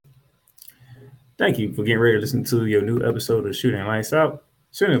Thank you for getting ready to listen to your new episode of Shooting Lights Out.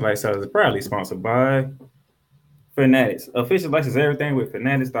 Shooting Lights Out is proudly sponsored by Fanatics. Official license everything with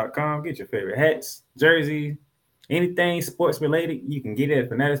Fanatics.com. Get your favorite hats, jerseys, anything sports related. You can get it at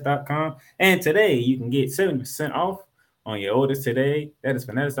Fanatics.com. And today you can get 70% off on your orders today. That is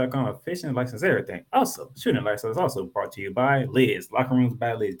Fanatics.com. Official license everything. Also, Shooting Lights Out is also brought to you by Liz. Locker Rooms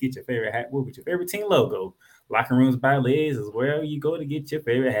by Liz. Get your favorite hat with your favorite team logo. Locker Rooms by Liz is where you go to get your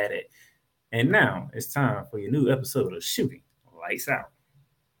favorite hat at. And now it's time for your new episode of Shooting Lights Out.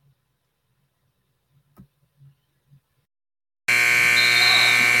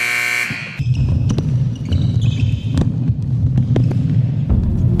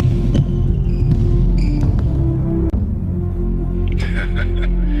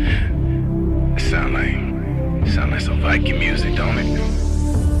 Sound like some Viking music, don't it?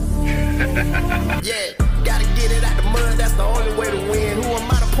 Yeah, gotta get it out the mud, that's the only way to win. Who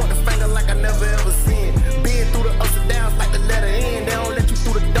am I to point the finger like I never ever seen? Been through the ups and downs like the letter N. They don't let you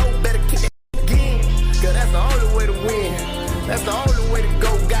through the door, better kick that again. Cause that's the only way to win. That's the only way to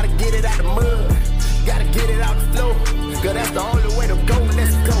go. Gotta get it out the mud, gotta get it out the flow. Cause that's the only way to go,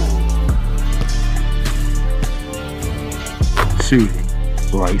 let's go. Shooting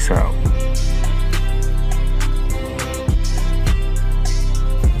Lights Out.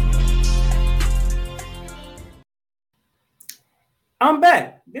 I'm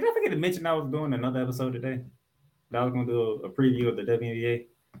back. Did I forget to mention I was doing another episode today? That I was going to do a preview of the WNBA.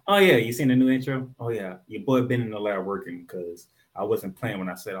 Oh, yeah. You seen the new intro? Oh, yeah. Your boy been in the lab working because I wasn't playing when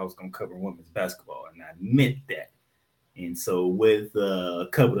I said I was going to cover women's basketball, and I meant that. And so with a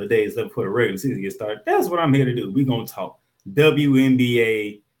couple of days left before the regular season gets started, that's what I'm here to do. We're going to talk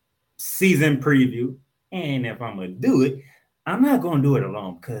WNBA season preview. And if I'm going to do it, I'm not going to do it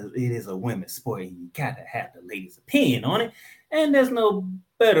alone because it is a women's sport and you got to have the ladies' opinion on it. And there's no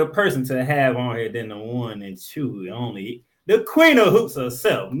better person to have on here than the one and truly only, the queen of hoops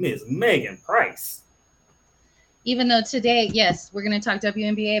herself, Miss Megan Price. Even though today, yes, we're going to talk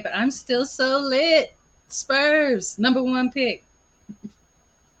WNBA, but I'm still so lit. Spurs, number one pick.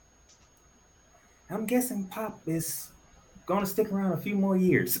 I'm guessing Pop is going to stick around a few more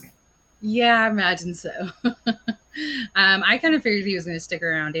years. Yeah, I imagine so. I kind of figured he was going to stick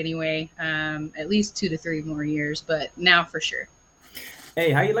around anyway, at least 2 to 3 more years, but now for sure.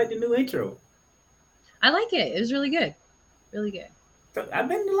 Hey, how you like the new intro? I like it. It was really good. Really good. I've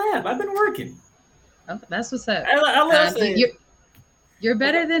been in the lab. I've been working. Oh, that's what's up. I love saying. You're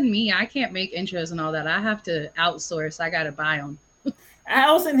better than me. I can't make intros and all that. I have to outsource. I got to buy them.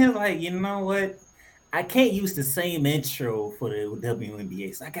 I was in here like, you know what? I can't use the same intro for the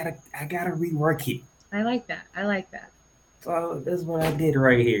WNBA, so I gotta rework it. I like that. So that's what I did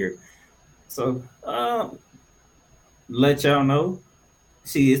right here. So let y'all know,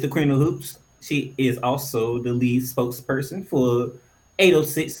 she is the queen of hoops. She is also the lead spokesperson for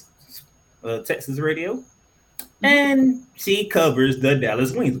 806 Texas Radio, and she covers the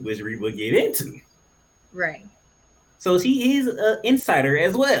Dallas Wings, which we will get into. Right. So she is an insider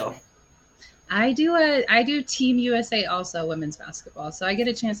as well. I do Team USA also, women's basketball. So I get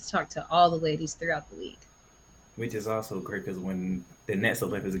a chance to talk to all the ladies throughout the league. Which is also great because when the next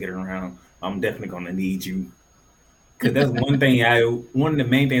Olympics get around, I'm definitely going to need you. Because that's one of the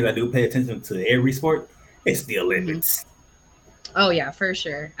main things I do pay attention to every sport is the Olympics. Oh, yeah, for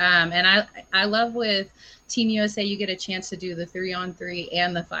sure. And I love with Team USA, you get a chance to do the 3-on-3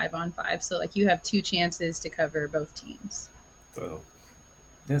 and the 5-on-5. So like you have 2 chances to cover both teams. So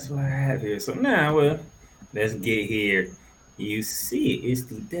that's what I have here. So now, let's get here. You see, it's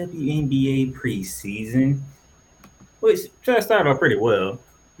the WNBA preseason, which started off pretty well.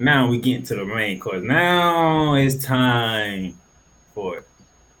 Now we get into the main course. Now it's time for it.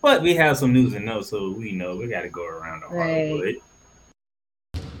 But we have some news and notes, so we know we got to go around the hardwood.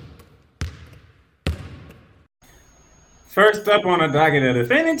 First up on the docket, the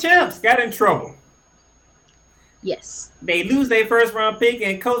defending champs got in trouble. Yes. They lose their first round pick,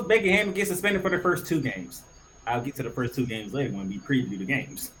 and Coach Beckham gets suspended for the first 2 games. I'll get to the first 2 games later when we preview the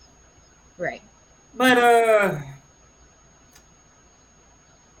games. Right. But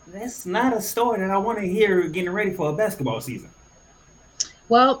that's not a story that I want to hear getting ready for a basketball season.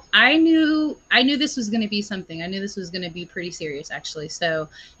 Well, I knew this was going to be something. I knew this was going to be pretty serious, actually. So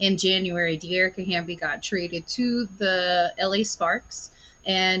in January, De'Erica Hamby got traded to the LA Sparks,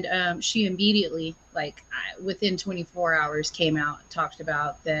 and she immediately, within 24 hours, came out and talked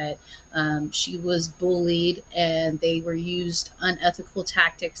about that she was bullied and they were used unethical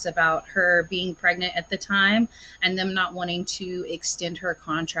tactics about her being pregnant at the time and them not wanting to extend her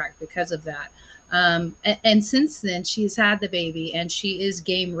contract because of that. And since then, she's had the baby and she is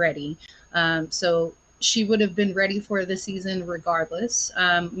game ready. So she would have been ready for the season regardless.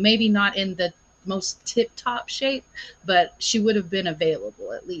 Maybe not in the most tip top shape, but she would have been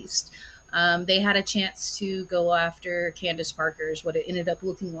available at least. They had a chance to go after Candace Parker, is what it ended up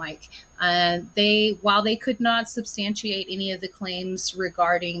looking like. While they could not substantiate any of the claims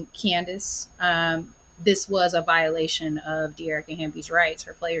regarding Candace, this was a violation of Dearica Hamby's rights,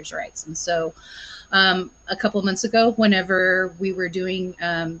 her players' rights. And so a couple months ago, whenever we were doing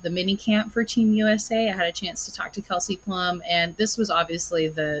the mini camp for Team USA, I had a chance to talk to Kelsey Plum, and this was obviously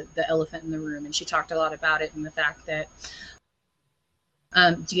the elephant in the room. And she talked a lot about it and the fact that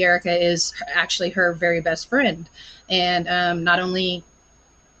Dearica is actually her very best friend. And not only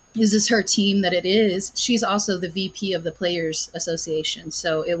is this her team that it is, she's also the VP of the Players Association.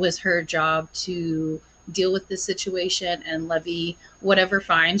 So it was her job to deal with this situation and levy whatever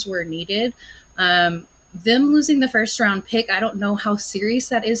fines were needed. Them losing the first round pick, I don't know how serious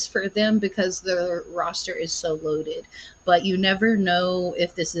that is for them because their roster is so loaded. But you never know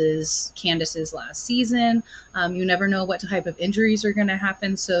if this is Candace's last season. You never know what type of injuries are going to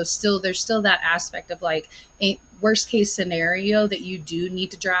happen. So there's still that aspect of like a worst case scenario that you do need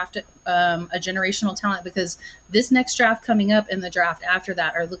to draft a generational talent, because this next draft coming up and the draft after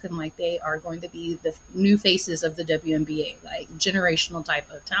that are looking like they are going to be the new faces of the WNBA, like generational type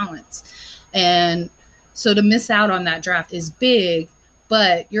of talents. And so to miss out on that draft is big,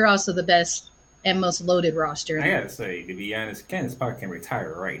 but you're also the best and most loaded roster. I gotta say, to be honest, Candace Parker can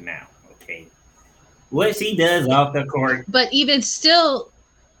retire right now. Okay, what she does off the court, but even still,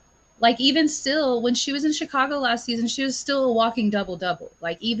 when she was in Chicago last season, she was still a walking double-double.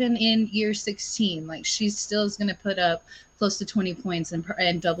 Like even in year 16, like she still is going to put up close to 20 points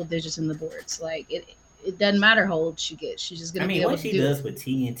and double digits in the boards. Like it doesn't matter how old she gets. She's just going to be able to do it. What she does with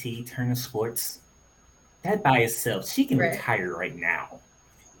TNT, Turner Sports, that by itself, she can retire right now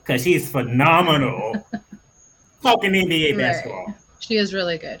because she's phenomenal. Talking NBA basketball. She is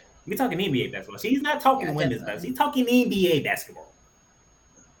really good. We're talking NBA basketball. She's not talking women's basketball. She's talking NBA basketball.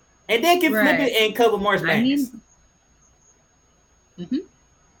 And they can flip it and cover March Madness.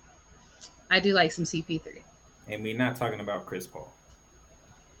 I do like some CP3. And we're not talking about Chris Paul.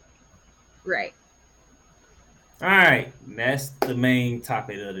 Right. All right. That's the main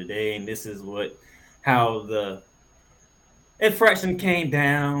topic of the day. And this is how the infraction came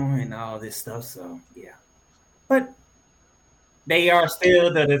down and all this stuff. So, yeah. But they are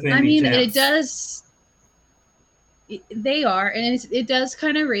still the defending champs. It does. They are, and it does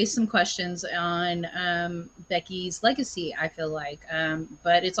kind of raise some questions on Becky's legacy, I feel like.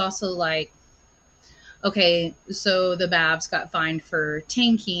 But it's also like, okay, so the Babs got fined for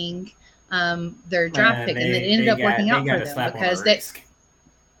tanking their draft pick, and it ended up working out for them because they.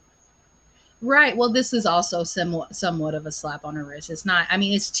 Right. Well, this is also somewhat of a slap on her wrist. It's not. I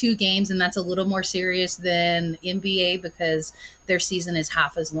mean, it's 2 games, and that's a little more serious than NBA because their season is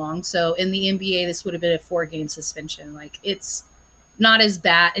half as long. So in the NBA, this would have been a 4-game suspension. Like it's not as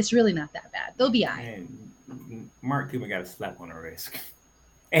bad. It's really not that bad. They'll be all right. Mark Cuban got a slap on her wrist,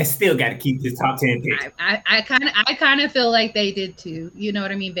 and still got to keep his top 10 pick. I kind of feel like they did too. You know what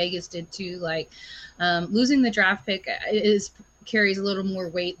I mean? Vegas did too. Like losing the draft pick carries a little more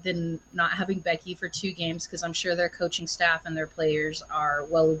weight than not having Becky for 2 games, because I'm sure their coaching staff and their players are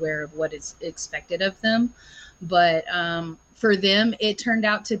well aware of what is expected of them. But for them, it turned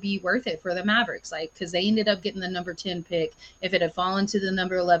out to be worth it for the Mavericks, like because they ended up getting the number 10 pick. If it had fallen to the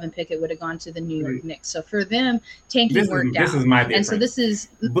number 11 pick, it would have gone to the New York Knicks. So for them, tanking worked out. This is my difference. And so this is.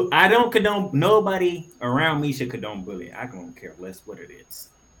 I don't condone. Nobody around me should condone bullying. I don't care less what it is.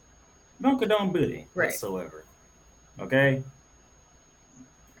 Don't condone bullying whatsoever. Okay.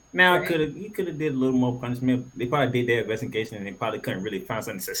 Now you could have did a little more punishment. They probably did their investigation and they probably couldn't really find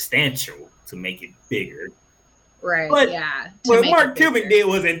something substantial to make it bigger. Right. But yeah. What Mark Cuban did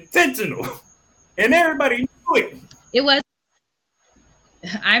was intentional, and everybody knew it. It was.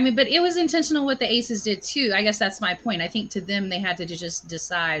 I mean, but it was intentional what the Aces did too. I guess that's my point. I think to them, they had to just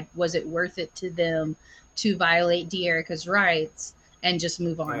decide, was it worth it to them to violate Dearica's rights and just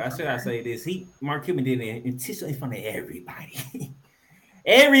move on? I say this. Mark Cuban did it intentionally in front of everybody.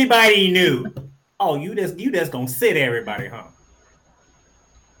 Everybody knew. Oh, you just gonna sit everybody, huh?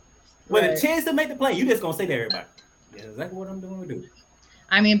 With a chance to make the play, you just gonna sit everybody. Yeah, exactly what I'm doing to do.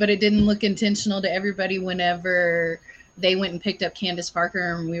 I mean, but it didn't look intentional to everybody whenever they went and picked up Candace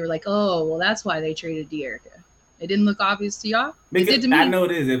Parker, and we were like, oh, well, that's why they traded Dearica. It didn't look obvious to y'all. Because it did to me. I know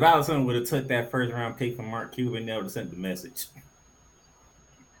this. If Allison would have took that first round pick from Mark Cuban, they would have sent the message.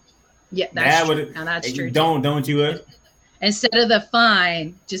 Yeah, that's true. Now that's true. Don't you? Instead of the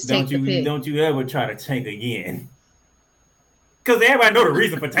fine, just take the pick. Don't you ever try to tank again. Because everybody know the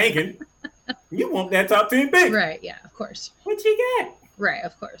reason for tanking. You want that top 10 pick. Right, yeah, of course. What you got? Right,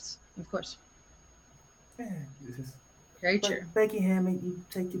 of course. Yeah, very true. Becky Hammond, you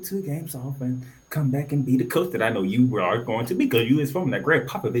take your 2 games off and come back and be the coach that I know you are going to be because you is from that Greg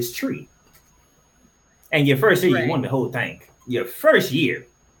Popovich tree. And your first year, you won the whole thing. Your first year.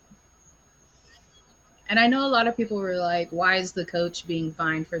 And I know a lot of people were like, why is the coach being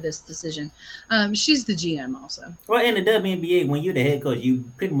fined for this decision? She's the GM also. Well, in the WNBA, when you're the head coach, you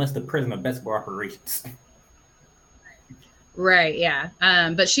pretty much the president of basketball operations. Right, yeah.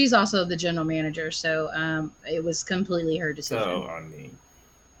 But she's also the general manager, so it was completely her decision. So, I mean,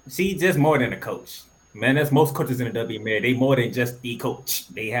 she's just more than a coach. Man, that's most coaches in the WNBA. They more than just the coach.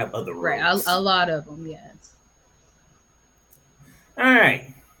 They have other roles. Right, a lot of them, yes. All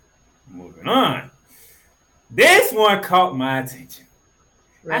right, moving on. This one caught my attention.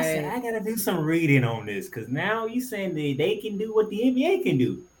 Right. I said, I got to do some reading on this because now you're saying that they can do what the NBA can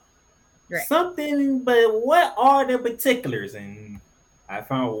do. Right. Something, but what are the particulars? And I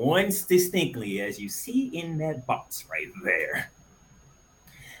found one distinctly, as you see in that box right there.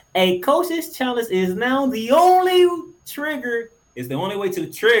 A coach's challenge is now the only trigger, is the only way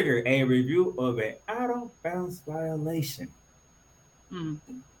to trigger a review of an out-of-bounds violation.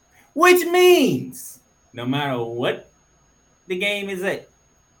 Which means, no matter what the game is at,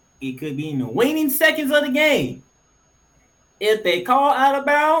 it could be in the waning seconds of the game. If they call out of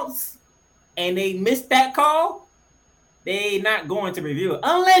bounds, and they missed that call, they not going to review it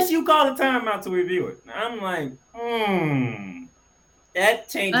unless you call a timeout to review it. I'm like, that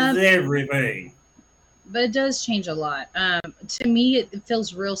changes everything. But it does change a lot. To me, it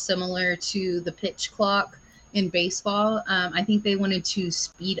feels real similar to the pitch clock in baseball. I think they wanted to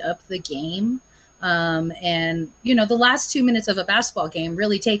speed up the game. And, the last 2 minutes of a basketball game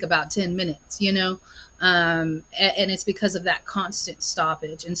really take about 10 minutes, and it's because of that constant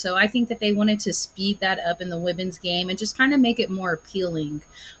stoppage. And so I think that they wanted to speed that up in the women's game and just kind of make it more appealing,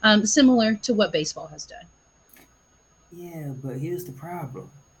 similar to what baseball has done. Yeah, but here's the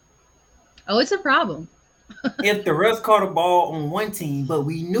problem. Oh, it's a problem. If the refs caught a ball on one team, but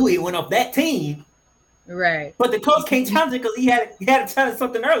we knew it went off that team. Right. But the coach can't challenge it because he had to challenge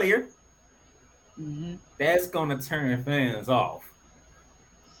something earlier. Mm-hmm. That's gonna turn fans off.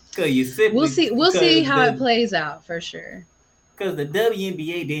 We'll see how it plays out for sure. Because the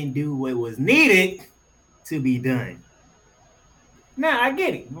WNBA didn't do what was needed to be done. Now I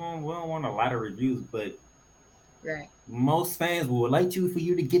get it. We don't want a lot of reviews, but right. Most fans would like for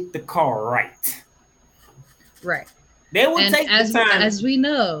you to get the call right. Right. They will take the time. As we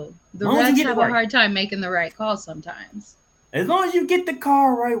know, the refs have a hard time making the right call sometimes. As long as you get the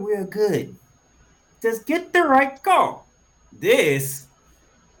call right, we're good. Just get the right call. This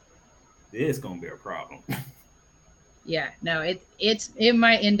gonna be a problem. Yeah, no, it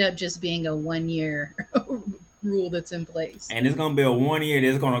might end up just being a 1 year rule that's in place. And it's gonna be a 1 year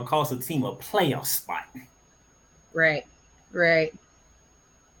that's gonna cost a team a playoff spot. Right.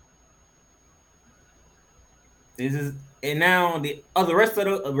 And now the rest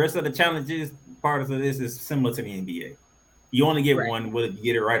of the challenges part of this is similar to the NBA. You only get one, whether you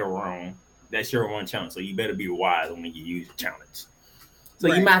get it right or wrong. That's your one challenge. So you better be wise when you use your challenge. So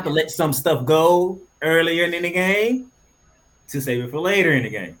you might have to let some stuff go earlier in the game to save it for later in the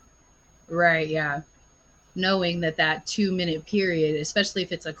game. Right, yeah. Knowing that 2 minute period, especially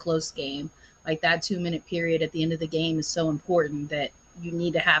if it's a close game, like that 2 minute period at the end of the game is so important that you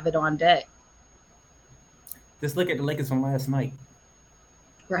need to have it on deck. Just look at the Lakers from last night.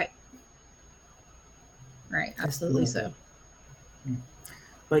 Right, absolutely so.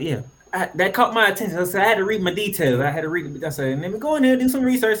 But yeah, that caught my attention. So I had to read my details. I said, let me go in there and do some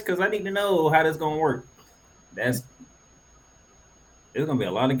research because I need to know how this is going to work. There's going to be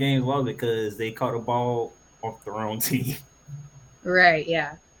a lot of games lost because they caught a ball off the wrong team. Right,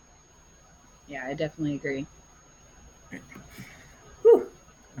 yeah. Yeah, I definitely agree. Whew.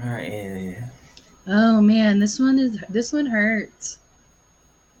 All right, yeah. Oh man, this one hurts.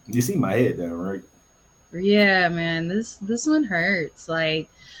 You see my head down, right? Yeah, man, this one hurts. Like,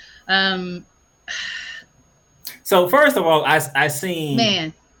 So first of all, I seen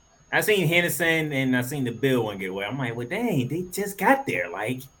Henderson and I seen the Bill one get away. I'm like, well, dang, they just got there.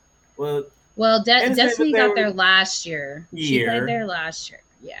 Like, well, Destiny got there last year. She played there last year.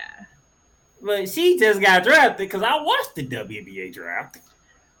 Yeah. But she just got drafted because I watched the WNBA draft.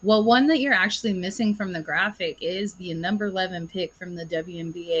 Well, one that you're actually missing from the graphic is the number 11 pick from the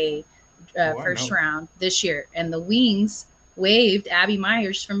WNBA first round this year. And the Wings waived Abby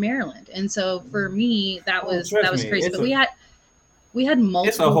Myers from Maryland. And so for me, that was crazy. But we had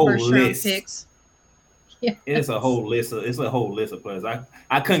multiple first round picks. Yeah. It's a whole list of players.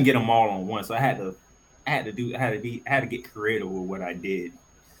 I couldn't get them all on one, so I had to get creative with what I did.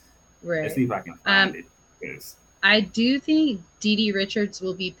 Right. Let's see if I can find it. Yes. I do think Dee Richards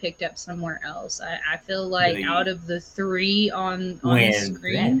will be picked up somewhere else. I feel like out of the three on the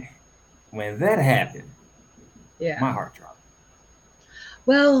screen, when that happened, my heart dropped.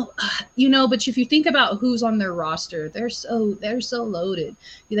 Well, but if you think about who's on their roster, they're so loaded.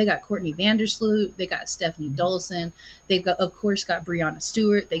 They got Courtney Vandersloot, they got Stephanie Dolson, they of course got Breanna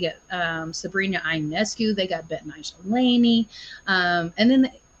Stewart, they got Sabrina Ionescu, they got Betnijah Laney, and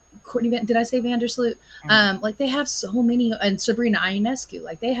then Courtney. Did I say Vandersloot? Like they have so many, and Sabrina Ionescu.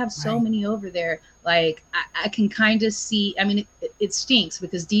 Like they have so many over there. Like I can kind of see. I mean, it stinks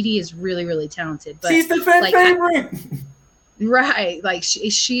because Dee is really, really talented. But she's the favorite. Right. Like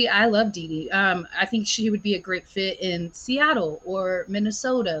I love Dee. I think she would be a great fit in Seattle or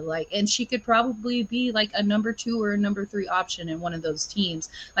Minnesota. Like, and she could probably be like a number 2 or a number 3 option in one of those teams.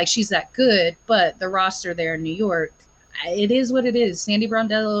 Like she's that good, but the roster there in New York, it is what it is. Sandy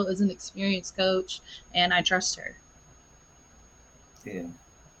Brondello is an experienced coach and I trust her. Yeah.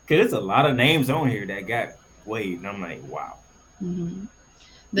 Cause there's a lot of names on here that got waived. And I'm like, wow. Mm-hmm.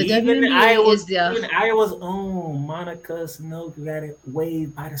 The WNBA is even Iowa's own Monica Snow got it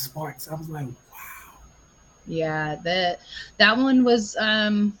waived by the Sparks. I was like, wow. Yeah, that one was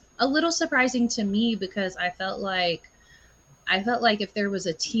a little surprising to me because I felt like if there was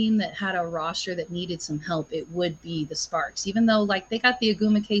a team that had a roster that needed some help, it would be the Sparks. Even though like they got the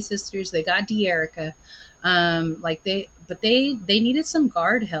Agumake sisters, they got De'Erica, they needed some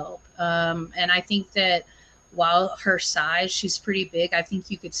guard help. And I think that while her size, she's pretty big, I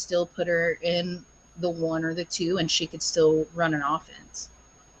think you could still put her in the 1 or the 2 and she could still run an offense.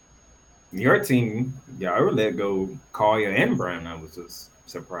 Your team, I would let go Collier and Brown. I was just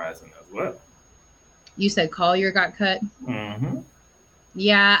surprising as well. You said Collier got cut? Mm-hmm.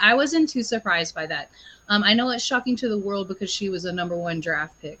 Yeah, I wasn't too surprised by that. I know it's shocking to the world because she was a number 1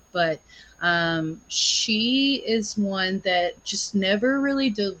 draft pick, but she is one that just never really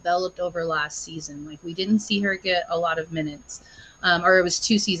developed over last season. Like we didn't see her get a lot of minutes, or it was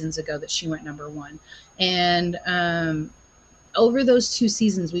 2 seasons ago that she went number 1. And over those 2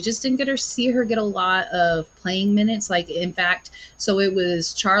 seasons, we just didn't see her get a lot of playing minutes. Like in fact, so it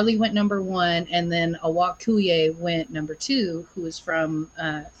was Charlie went number 1 and then Awak Kuye went number 2, who is from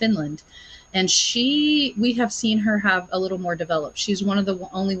Finland. And we have seen her have a little more developed. She's one of the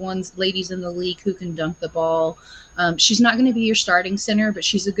only ladies in the league who can dunk the ball. She's not going to be your starting center, but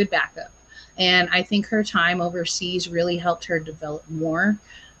she's a good backup. And I think her time overseas really helped her develop more.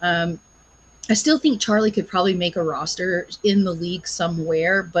 I still think Charlie could probably make a roster in the league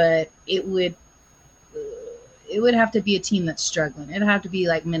somewhere, but it would have to be a team that's struggling. It'd have to be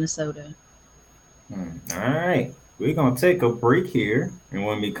like Minnesota. All right. We're going to take a break here, and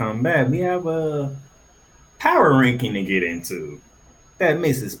when we come back, we have a power ranking to get into that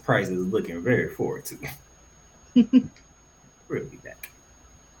Mrs. Price is looking very forward to. We'll be back.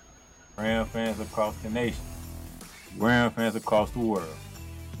 Ram fans across the nation, Ram fans across the world,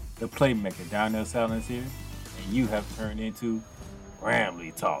 the playmaker Donnell Salins here, and you have turned into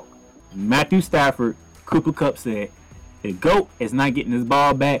Ramley Talk. Matthew Stafford, Cooper Kupp said, the GOAT is not getting his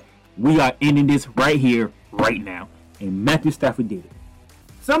ball back. We are ending this right here, right now. And Matthew Stafford did it.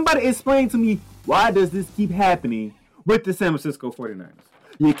 Somebody explain to me, why does this keep happening with the San Francisco 49ers?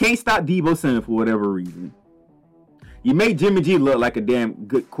 You can't stop Deebo Samuel for whatever reason. You make Jimmy G look like a damn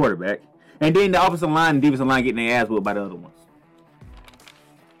good quarterback. And then the offensive line and defensive line getting their ass whooped by the other ones.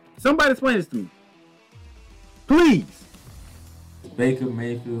 Somebody explain this to me. Please. Baker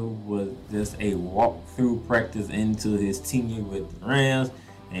Mayfield was just a walk-through practice into his tenure with the Rams.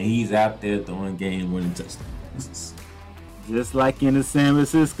 And he's out there throwing game-winning touchdowns. Just like in the San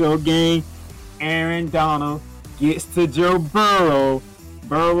Francisco game, Aaron Donald gets to Joe Burrow.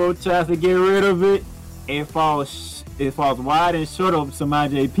 Burrow tries to get rid of it. It falls wide and short of some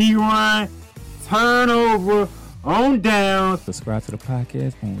IJP run. Turnover on down. Subscribe to the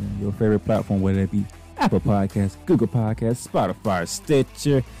podcast on your favorite platform, whether it be Apple Podcasts, Google Podcasts, Spotify,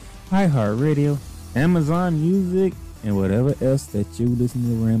 Stitcher, iHeartRadio, Amazon Music, and whatever else that you listen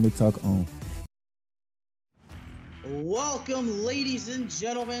to Ramley Talk on. Welcome, ladies and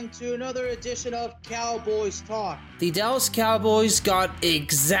gentlemen, to another edition of Cowboys Talk. The Dallas Cowboys got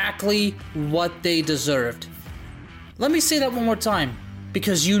exactly what they deserved. Let me say that one more time,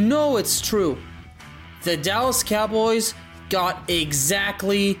 because you know it's true. The Dallas Cowboys got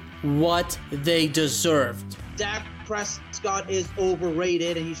exactly what they deserved. Dak Prescott is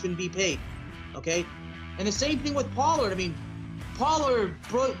overrated and he shouldn't be paid. Okay? And the same thing with Pollard. I mean, Pollard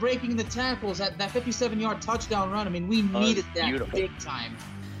breaking the tackles at that 57-yard touchdown run. I mean, we needed that big time.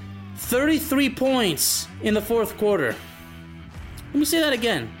 33 points in the fourth quarter. Let me say that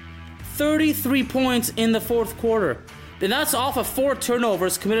again. 33 points in the fourth quarter. And that's off of 4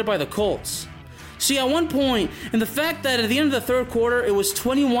 turnovers committed by the Colts. See, at one point, and the fact that at the end of the third quarter, it was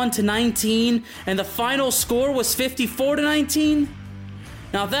 21-19, and the final score was 54-19.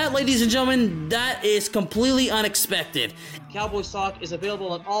 Now that, ladies and gentlemen, that is completely unexpected. Cowboys Talk is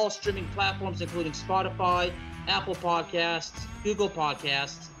available on all streaming platforms, including Spotify, Apple Podcasts, Google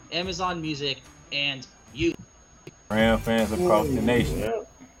Podcasts, Amazon Music, and YouTube. Ram fans across the nation.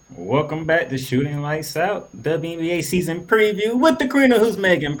 Welcome back to Shooting Lights Out, WNBA season preview with the queen of who's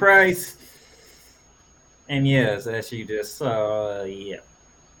Megan Price. And yes, as you just saw,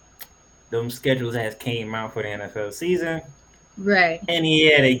 them schedules has came out for the NFL season. Right. And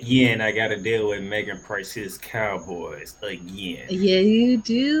yet again, I got to deal with Megan Price's Cowboys again. Yeah, you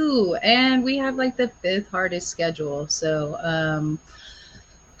do. And we have like the 5th hardest schedule. So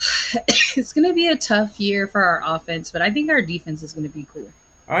it's going to be a tough year for our offense, but I think our defense is going to be cool.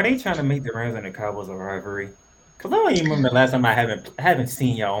 Are they trying to make the Rams and the Cowboys a rivalry? Because I don't even remember the last time I haven't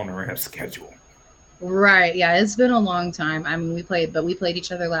seen y'all on the Rams schedule. Right. Yeah, it's been a long time. I mean, we played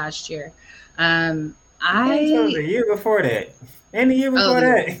each other last year. The year before that. And the year before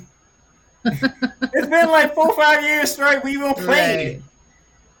that. It's been like 4 or 5 years straight we won't play.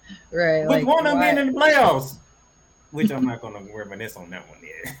 Right. With one of them being in the playoffs. Which I'm not going to reminisce on that one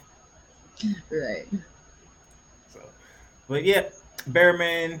yet. Right. So, but yeah,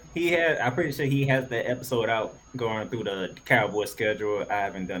 Bearman, I'm pretty sure he has the episode out going through the Cowboy schedule. I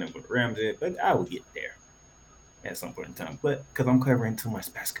haven't done it with Rams yet, but I will get there at some point in time. But because I'm covering too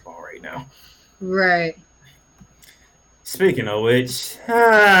much basketball right now. Right. Speaking of which,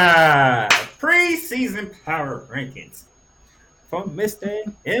 preseason power rankings from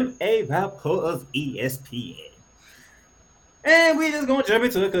Mr. M.A. Valpo of ESPN. And we're just going to jump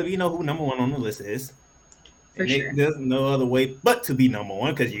into it because we know who number 1 on the list is. For sure. There's no other way but to be number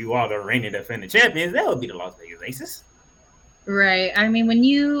 1 because you are the reigning defending champions. That would be the Las Vegas Aces. Right. I mean, when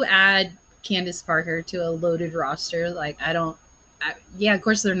you add Candace Parker to a loaded roster, like of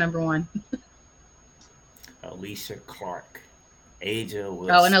course they're number 1. Alicia Clark. Aja was.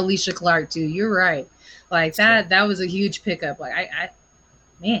 Oh, and Alicia Clark too. You're right. Like that was a huge pickup. Like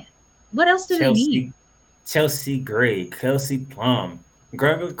man, what else do they need? Chelsea Gray, Kelsey Plum.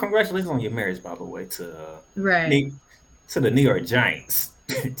 Congratulations on your marriage, by the way, to the New York Giants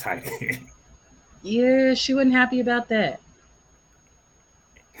tight end. Yeah, she wasn't happy about that.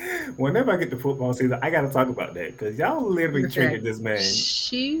 Whenever I get to football season, I got to talk about that because y'all literally traded this man.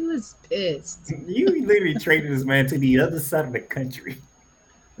 She was pissed. You literally traded this man to the other side of the country.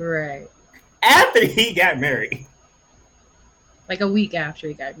 Right. After he got married. Like a week after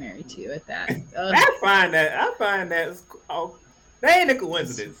he got married, too, at that. I find that that ain't a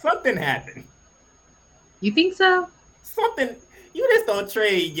coincidence. Something happened. You think so? Something. You just don't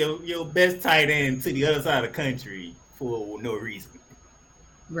trade your best tight end to the other side of the country for no reason.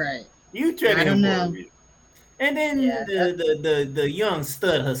 Right. You traded him for a reason. And then the young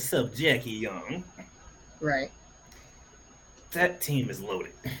stud herself, Jackie Young. Right. That team is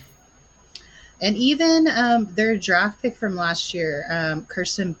loaded. And even their draft pick from last year,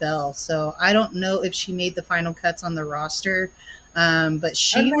 Kirsten Bell. So I don't know if she made the final cuts on the roster, but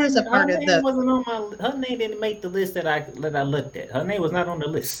she was a part of the. Her name didn't make the list that I looked at. Her name was not on the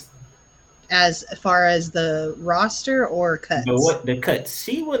list. As far as the roster or cuts? The cuts.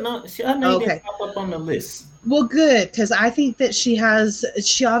 She would not. Her name didn't pop up on the list. Well, good, because I think that she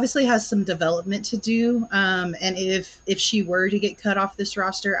obviously has some development to do. And if she were to get cut off this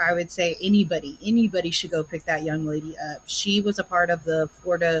roster, I would say anybody should go pick that young lady up. She was a part of the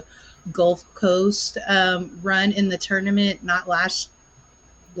Florida Gulf Coast run in the tournament, not last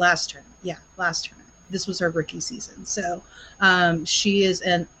tournament. Yeah, last tournament. This was her rookie season. So she is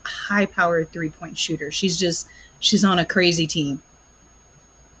a high-powered three-point shooter. She's on a crazy team.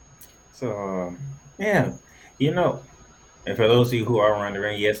 So, yeah. And for those of you who are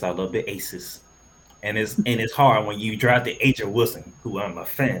wondering, yes, I love the Aces. And it's hard when you draft the Aja Wilson, who I'm a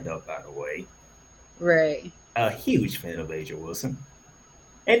fan of, by the way. Right. A huge fan of Aja Wilson.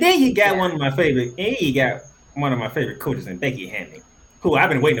 And then you got one of my favorite coaches in Becky Hammond, who I've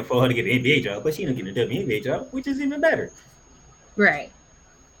been waiting for her to get an NBA job, but she didn't get a WNBA job, which is even better. Right.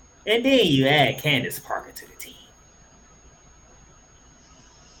 And then you add Candace Parker to the team.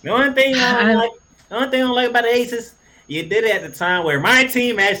 The only thing I don't like about the Aces, you did it at the time where my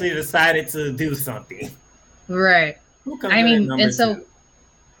team actually decided to do something. Right. Who comes I in at mean, number and so two?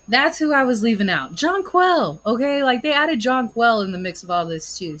 that's who I was leaving out. John Quell. Okay. Like they added John Quell in the mix of all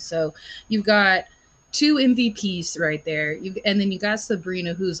this too. So you've got two MVPs right there. And then you got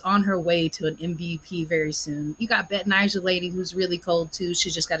Sabrina, who's on her way to an MVP very soon. You got Bet Nigel Lady, who's really cold too.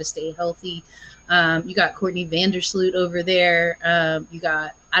 She's just got to stay healthy. You got Courtney Vandersloot over there. You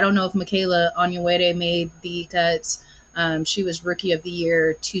got, I don't know if Michaela Onyenwere made the cuts. She was Rookie of the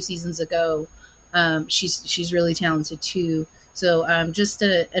Year 2 seasons ago. She's really talented too. So just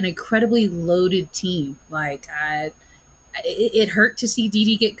an incredibly loaded team. Like it hurt to see Dee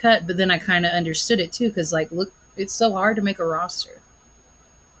Dee get cut, but then I kind of understood it too because like look, it's so hard to make a roster.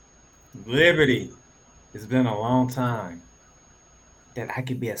 Liberty. It's been a long time that I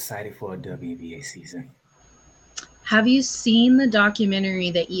could be excited for a WNBA season. Have you seen the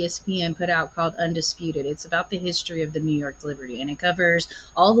documentary that ESPN put out called Undisputed? It's about the history of the New York Liberty, and it covers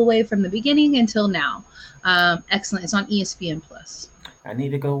all the way from the beginning until now. Excellent. It's on ESPN Plus. I need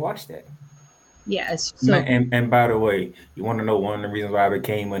to go watch that. Yes. So, and by the way, you want to know one of the reasons why I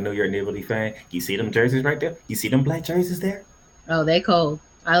became a New York Liberty fan? You see them jerseys right there? You see them black jerseys there? Oh, they cold.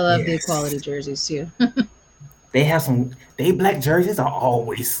 I love the quality jerseys too. They have some. They black jerseys are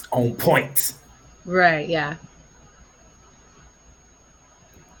always on point. Right. Yeah.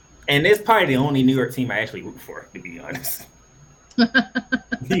 And it's probably the only New York team I actually root for, to be honest.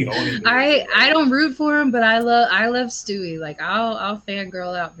 I don't root for him, but I love Stewie. Like I'll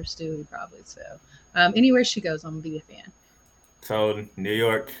fangirl out for Stewie probably. So anywhere she goes, I'm gonna be a fan. So New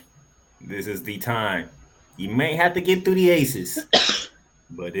York, this is the time. You may have to get through the Aces,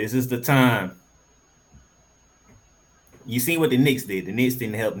 but this is the time. You seen what the Knicks did. The Knicks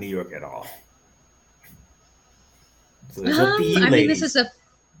didn't help New York at all. So it's up to you, ladies.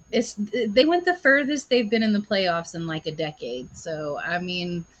 They went the furthest they've been in the playoffs in like a decade. So I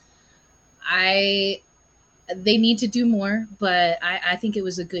mean, they need to do more, but I think it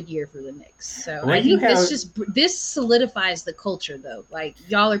was a good year for the Knicks. So I think this solidifies the culture though. Like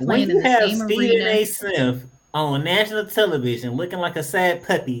y'all are playing in the same arena. Stephen A. Smith on national television looking like a sad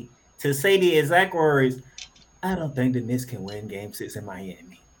puppy to say the exact words, I don't think the Knicks can win Game 6 in Miami.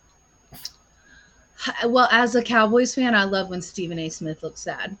 Well, as a Cowboys fan, I love when Stephen A. Smith looks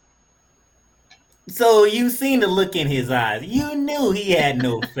sad. So you seen the look in his eyes. You knew he had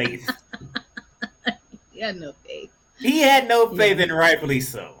no faith. He had no faith. He had no faith, and rightfully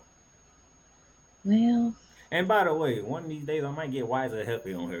so. Well. And by the way, one of these days I might get Wiser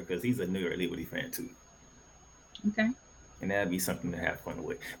Healthy on her because he's a New York Liberty fan too. Okay. And that'd be something to have fun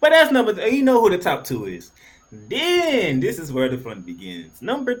with. But that's number 3. You know who the top 2 is. Then this is where the fun begins.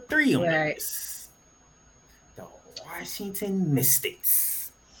 Number 3 on the list. Washington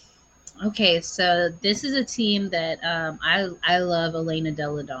Mystics. Okay, so this is a team that I love. Elena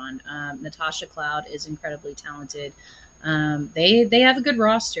Deladon. Natasha Cloud is incredibly talented. They have a good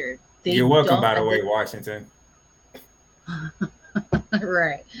roster. You're welcome, by the way, Washington.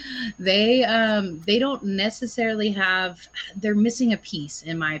 Right. They don't necessarily have. They're missing a piece,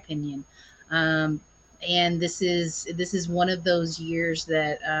 in my opinion. And this is one of those years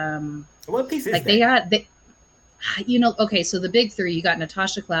that what piece is like that? Okay, so the big 3, you got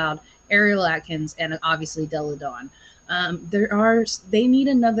Natasha Cloud, Ariel Atkins, and obviously Deladon. They need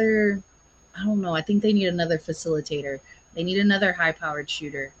another, I don't know, I think they need another facilitator. They need another high-powered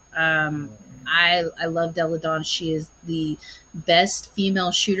shooter. I love Deladon. She is the best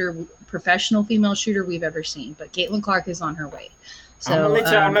professional female shooter we've ever seen, but Caitlin Clark is on her way. So I'm gonna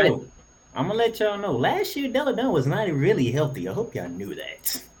let y'all know. Last year, Deladon was not really healthy. I hope y'all knew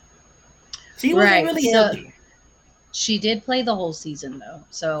that. She wasn't really healthy. She did play the whole season, though.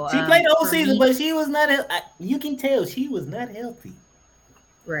 So she played the whole season, but she was not. You can tell she was not healthy.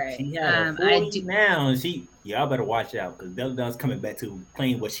 Right. She had now. Y'all better watch out because Deladon's coming back to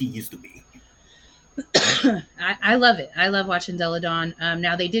playing what she used to be. I love it. I love watching Deladon.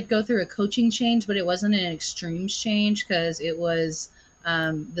 Now they did go through a coaching change, but it wasn't an extremes change because it was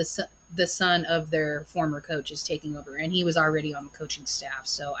the son of their former coach is taking over, and he was already on the coaching staff.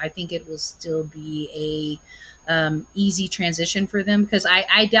 So I think it will still be a easy transition for them because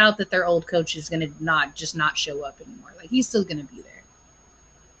I doubt that their old coach is going to not show up anymore. Like he's still going to be there.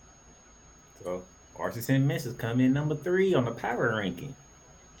 So Washington Miss is coming in number 3 on the power ranking.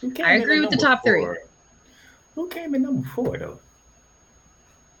 I agree with the top 3. Who came in number 4 though?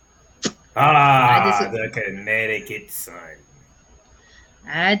 The Connecticut Sun.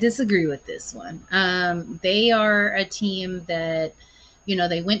 I disagree with this one. They are a team that,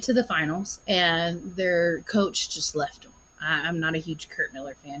 they went to the finals and their coach just left them. I'm not a huge Kurt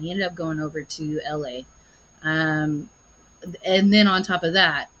Miller fan. He ended up going over to LA. And then on top of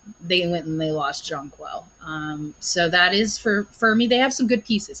that, they went and they lost Jonquel. So that is for me. They have some good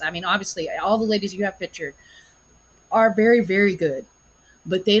pieces. I mean, obviously, all the ladies you have pictured are very, very good,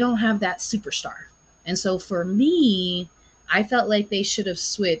 but they don't have that superstar. And so for me, I felt like they should have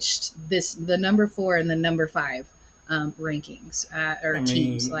switched the number 4 and the number 5 rankings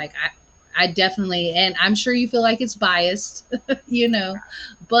teams. Like I definitely, and I'm sure you feel like it's biased,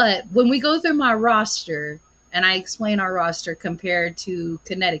 but when we go through my roster and I explain our roster compared to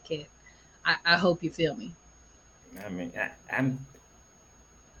Connecticut, I hope you feel me. When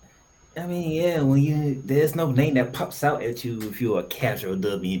there's no name that pops out at you if you're a casual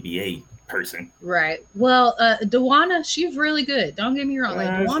WNBA person. Right. Well, Dewana, she's really good. Don't get me wrong. Like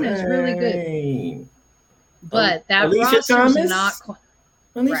Dewana is really good. But that roster's not quite.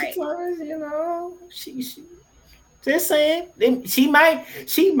 Alicia Thomas, she just saying she might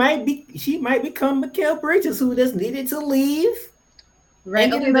become Mikal Bridges, who just needed to leave.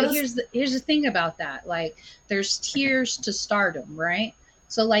 Right. Okay, but here's the thing about that. Like, there's tiers to stardom, right?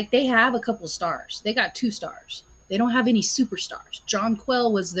 So, like, they have a couple stars. They got 2 stars. They don't have any superstars.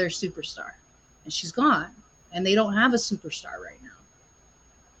 Jonquel was their superstar, and she's gone. And they don't have a superstar right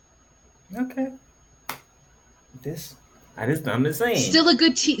now. Okay. I'm just saying. Still a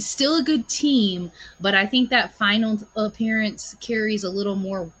good team, but I think that final appearance carries a little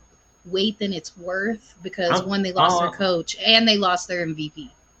more weight than it's worth because they lost their coach and they lost their MVP.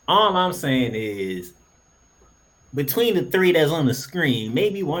 All I'm saying is, between the 3 that's on the screen,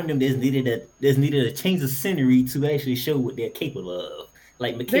 maybe one of them just needed a change of scenery to actually show what they're capable of.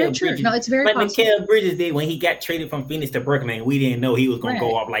 Like Mikal Bridges. No, it's very possible. Mikal Bridges did when he got traded from Phoenix to Brooklyn. We didn't know he was going to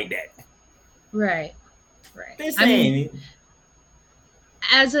go off like that. Right.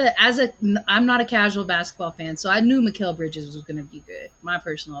 I'm not a casual basketball fan, so I knew Mikal Bridges was going to be good. My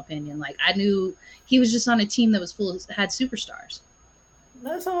personal opinion, like I knew he was just on a team that was had superstars.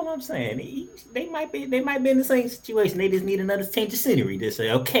 That's all I'm saying. They might be in the same situation. They just need another change of scenery. They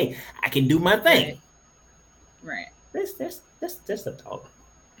say, okay, I can do my thing. Right. That's a talk.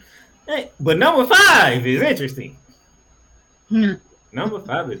 Hey, but number 5 is interesting. Number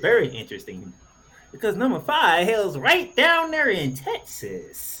 5 is very interesting. Because number 5 hails right down there in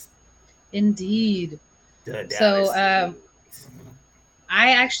Texas. Indeed. So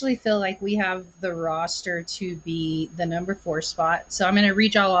I actually feel like we have the roster to be the number 4 spot. So I'm going to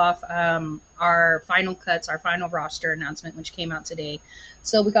read y'all off our final cuts, our final roster announcement, which came out today.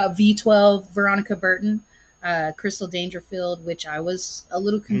 So we got V12, Veronica Burton, Crystal Dangerfield, which I was a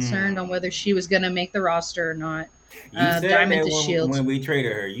little concerned on whether she was going to make the roster or not. You said Diamond that when we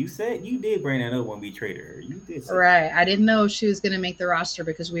traded her. You said you did bring that up when we traded her. You did say right. I didn't know if she was going to make the roster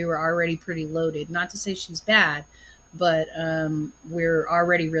because we were already pretty loaded. Not to say she's bad, but we're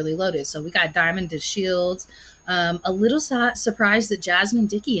already really loaded. So we got Diamond DeShields. A little surprised that Jasmine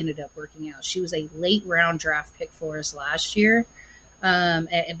Dickey ended up working out. She was a late round draft pick for us last year,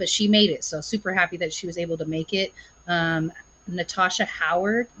 but she made it. So super happy that she was able to make it. Natasha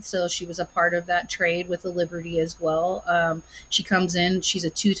Howard, so she was a part of that trade with the Liberty as well. She comes in, she's a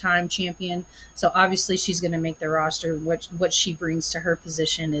 2-time champion, so obviously she's going to make the roster. What she brings to her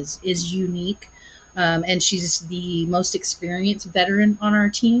position is unique, and she's the most experienced veteran on our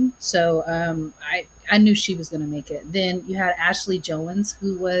team, so I knew she was going to make it. Then you had Ashley Jones,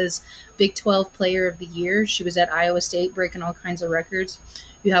 who was Big 12 Player of the Year. She was at Iowa State breaking all kinds of records.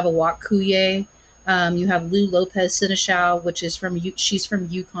 You have Awak Kuye. You have Lou Lopez Seneschal, she's from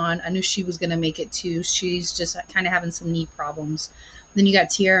UConn. I knew she was going to make it too. She's just kind of having some knee problems. Then you got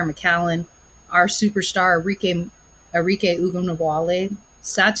Tiara McCallum, our superstar, Arike Ugonawale,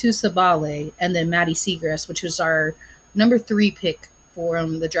 Satu Sabale, and then Maddie Seagrass, which was our number 3 pick for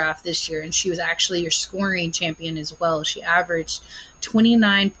the draft this year. And she was actually your scoring champion as well. She averaged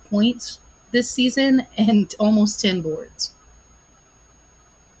 29 points this season and almost 10 boards.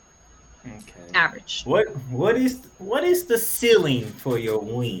 Okay. Average. What is the ceiling for your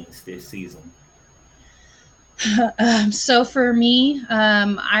wings this season? So for me,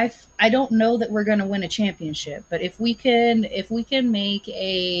 I don't know that we're going to win a championship, but if we can make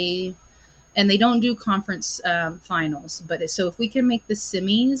and they don't do conference finals, but so if we can make the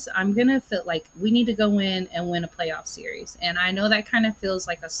semis, I'm gonna feel like we need to go in and win a playoff series. And I know that kind of feels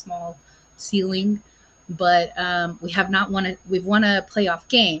like a small ceiling, but we've won a playoff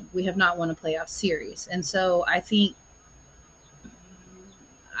game. We have not won a playoff series. And so I think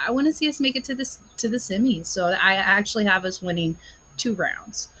I want to see us make it to the semis. So I actually have us winning 2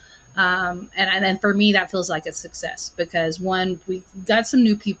 rounds. And then for me, that feels like a success because one, we got some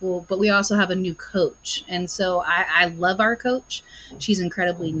new people, but we also have a new coach. And so I love our coach. She's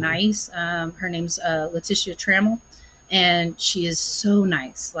incredibly nice. Her name's Letitia Trammell. and she is so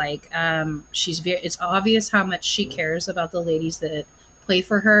nice. Like, it's obvious how much she cares about the ladies that play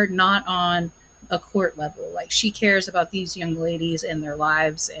for her, not on a court level. Like, she cares about these young ladies and their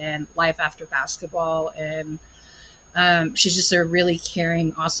lives and life after basketball. And she's just a really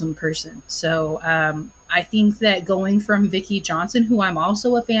caring, awesome person. So I think that going from Vicky Johnson, who I'm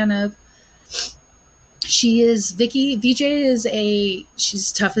also a fan of, VJ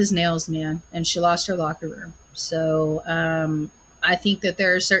she's tough as nails, man. And she lost her locker room. So I think that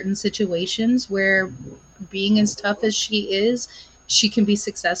there are certain situations where being as tough as she is, she can be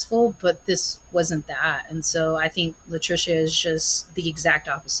successful, but this wasn't that. And so I think Latricia is just the exact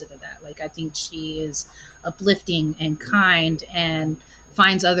opposite of that. Like, I think she is uplifting and kind and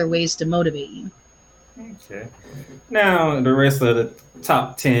finds other ways to motivate you. Okay. Now, the rest of the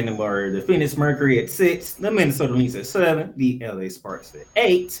top 10 were the Phoenix Mercury at 6, the Minnesota Lynx at 7, the LA Sparks at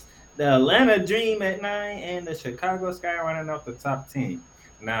 8, the Atlanta Dream at 9, and the Chicago Sky running off the top 10.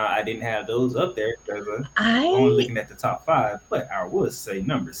 Now, I didn't have those up there because I'm only looking at the top 5, but I would say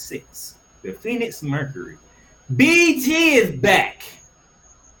number 6, the Phoenix Mercury. BG is back.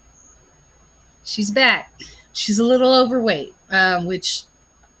 She's back. She's a little overweight, which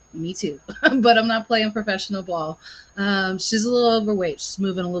me too, but I'm not playing professional ball. She's a little overweight. She's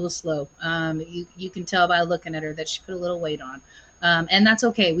moving a little slow. You can tell by looking at her that she put a little weight on, and that's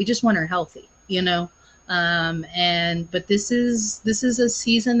okay. We just want her healthy, you know. But this is a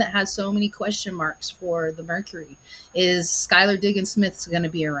season that has so many question marks for the Mercury. Is Skylar Diggins-Smith going to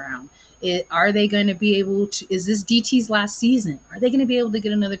be around? Are they going to be able to? Is this DT's last season? Are they going to be able to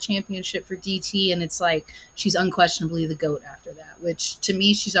get another championship for DT? And it's like, she's unquestionably the GOAT after that, which to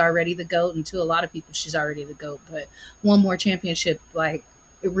me, she's already the GOAT. And to a lot of people, she's already the GOAT. But one more championship, like,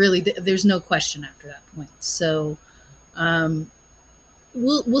 it really, there's no question after that point. So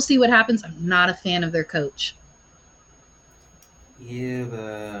we'll see what happens. I'm not a fan of their coach.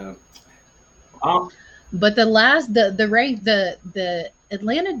 Yeah, but the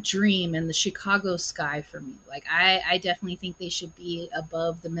Atlanta Dream and the Chicago Sky for me, like, I definitely think they should be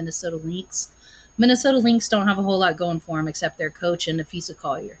above the Minnesota Lynx. Minnesota Lynx don't have a whole lot going for them except their coach and Nafisa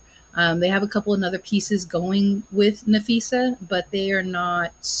Collier. They have a couple of other pieces going with Nafisa, but they are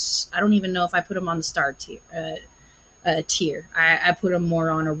not. I don't even know if I put them on the star tier. I put them more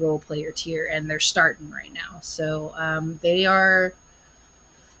on a role player tier, and they're starting right now. So they are.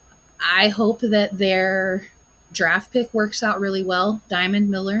 I hope that their draft pick works out really well. Diamond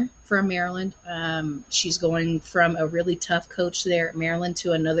Miller from Maryland. She's going from a really tough coach there at Maryland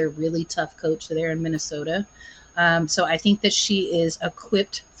to another really tough coach there in Minnesota. So I think that she is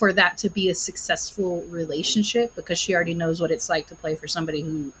equipped for that to be a successful relationship, because she already knows what it's like to play for somebody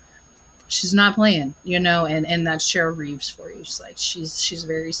who she's not playing, you know, and that's Cheryl Reeves for you. She's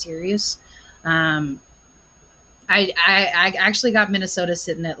very serious. I actually got Minnesota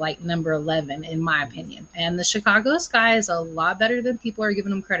sitting at like number 11 in my opinion, and the Chicago Sky is a lot better than people are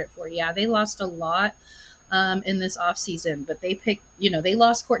giving them credit for. Yeah, they lost a lot in this offseason, but they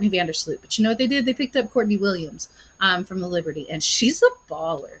lost Courtney Vandersloot, but you know what they did? They picked up Courtney Williams from the Liberty, and she's a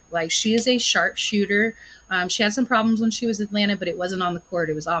baller. Like, she is a sharpshooter. She had some problems when she was in Atlanta, but it wasn't on the court,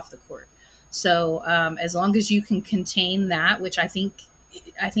 it was off the court. So as long as you can contain that, which I think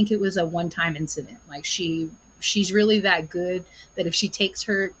it was a one-time incident. Like, she's really that good that if she takes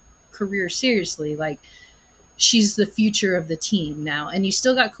her career seriously, like, she's the future of the team now. And you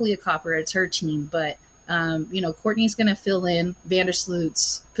still got Kalia Copper, it's her team, but Courtney's going to fill in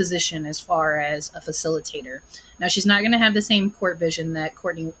Vandersloot's position as far as a facilitator. Now, she's not going to have the same court vision that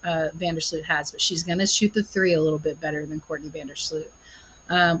Courtney Vandersloot has, but she's going to shoot the three a little bit better than Courtney Vandersloot.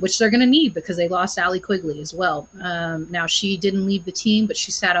 Which they're going to need because they lost Allie Quigley as well. Now, she didn't leave the team, but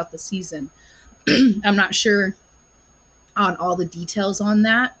she sat out the season. I'm not sure on all the details on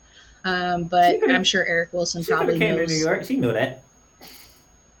that, but I'm sure Eric Wilson probably knows. To New York. She knew that.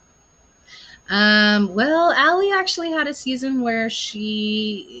 Well, Allie actually had a season where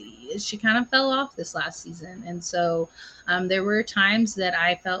she kind of fell off this last season, and so there were times that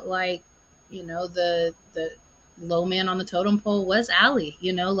I felt like, the low man on the totem pole was Allie,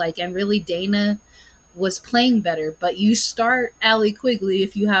 and really Dana was playing better. But you start Allie Quigley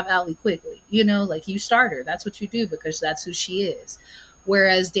if you have Allie Quigley, you start her. That's what you do because that's who she is.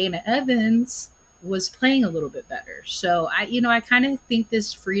 Whereas Dana Evans was playing a little bit better. So I kind of think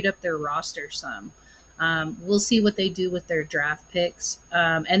this freed up their roster some. We'll see what they do with their draft picks.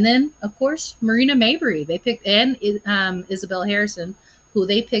 And then, of course, Marina Mabry, they picked, and Isabel Harrison, who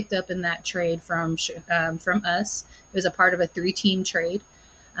they picked up in that trade from us. It was a part of a 3-team trade.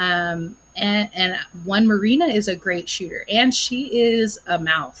 And one Marina is a great shooter, and she is a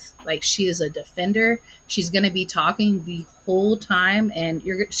mouth. Like, she is a defender. She's going to be talking the whole time, and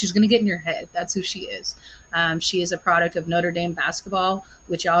she's going to get in your head. That's who she is. She is a product of Notre Dame basketball,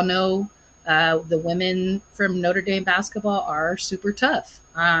 which y'all know. The women from Notre Dame basketball are super tough.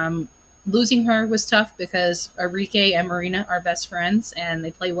 Losing her was tough because Enrique and Marina are best friends and they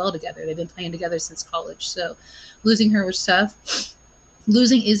play well together. They've been playing together since college. So losing her was tough.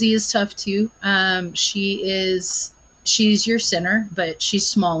 Losing Izzy is tough too. She's your center, but she's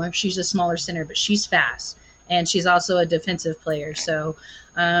smaller. She's a smaller center, but she's fast. And she's also a defensive player. So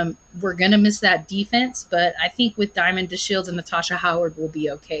we're going to miss that defense. But I think with Diamond DeShields and Natasha Howard, we'll be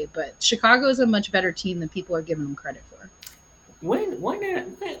okay. But Chicago is a much better team than people are giving them credit for.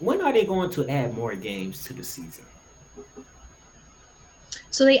 When are they going to add more games to the season?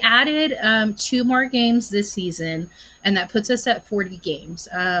 So they added 2 more games this season, and that puts us at 40 games,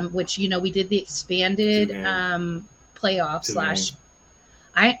 which, we did the expanded playoff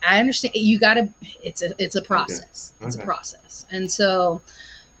 / I understand you got to, it's a process. Okay. It's a process. And so,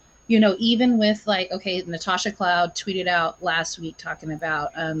 even with Natasha Cloud tweeted out last week talking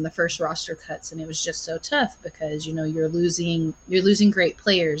about the first roster cuts, and it was just so tough because, you're losing great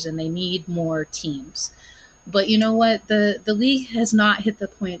players and they need more teams. But you know what? The league has not hit the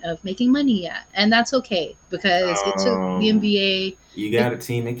point of making money yet. And that's okay because it took the NBA. You got a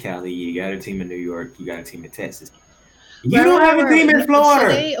team in Cali. You got a team in New York. You got a team in Texas. You don't have a team in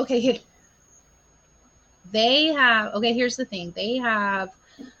Florida. Here's the thing. They have,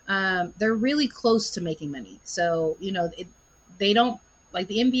 they're really close to making money. So, they don't, like,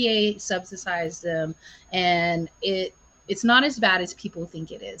 the NBA subsidized them, and it's not as bad as people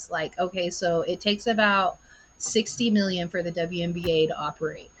think it is. Like, so it takes about $60 million for the WNBA to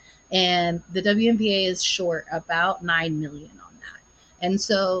operate, and the WNBA is short about $9 million on that. And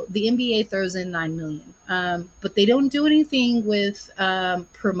so the NBA throws in $9 million, but they don't do anything with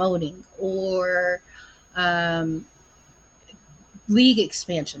promoting or league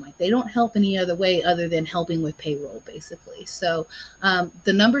expansion. Like, they don't help any other way other than helping with payroll, basically. So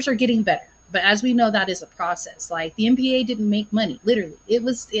the numbers are getting better. But as we know, that is a process. Like, the NBA didn't make money. Literally,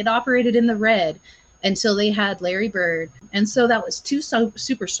 it operated in the red until they had Larry Bird. And so that was 2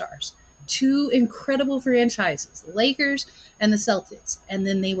 superstars, 2 incredible franchises, the Lakers and the Celtics. And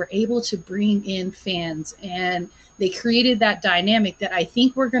then they were able to bring in fans, and they created that dynamic that I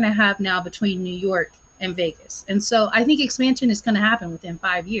think we're going to have now between New York and Vegas. And so I think expansion is going to happen within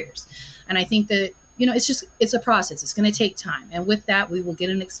 5 years. And I think that, it's a process. It's going to take time. And with that, we will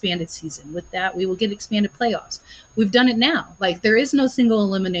get an expanded season. With that, we will get expanded playoffs. We've done it now. Like, there is no single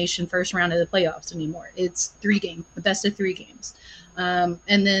elimination first round of the playoffs anymore. It's 3 games, the best of 3 games. And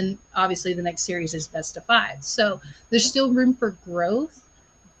then obviously the next series is best of 5. So there's still room for growth,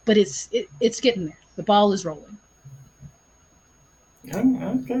 but it's getting there. The ball is rolling.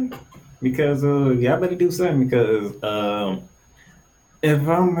 Okay. Because y'all better do something, because if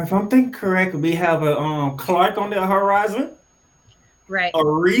I'm thinking correct, we have a Clark on the horizon, right? A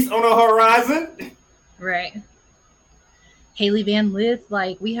Reese on the horizon, right? Haley Van Lith,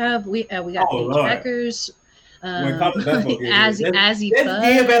 like we got Paige Beckers, Azzy. Let's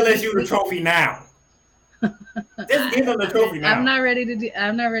give LSU the trophy now. Let's give them the trophy now. I'm not ready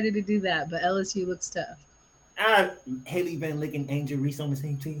to do that, but LSU looks tough. Haley Van Lith and Angel Reese on the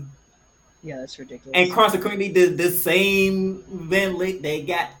same team. Yeah, that's ridiculous. And consequently, the same Van Lith, they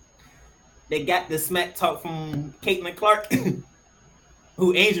got the smack talk from Caitlin Clark,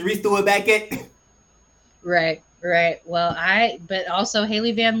 who Angel Reese threw it back at. Right. Well, but also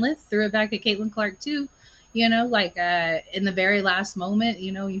Haley Van Lith threw it back at Caitlin Clark too. In the very last moment,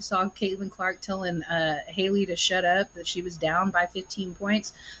 you saw Caitlin Clark telling Haley to shut up, that she was down by 15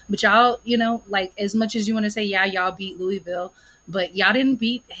 points. But y'all, as much as you want to say, yeah, y'all beat Louisville, but y'all didn't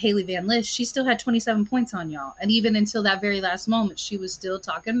beat Haley Van Lith. She still had 27 points on y'all. And even until that very last moment, she was still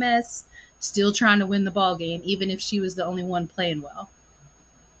talking mess, still trying to win the ball game, even if she was the only one playing well.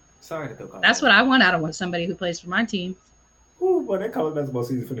 Sorry to go. That's what I want out of somebody who plays for my team. Ooh, boy, that college basketball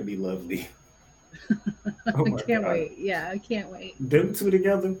season is going to be lovely. I can't wait. Yeah, I can't wait. Them 2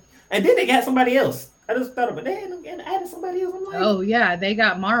 together. And then they got somebody else. I just thought of it. They added somebody else. I'm like, oh, yeah, they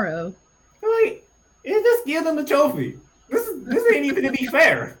got Morrow. Like, just give them the trophy. This ain't even to be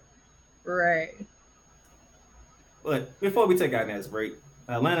fair. Right. But before we take our next break,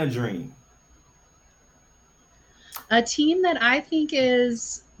 Atlanta Dream. A team that I think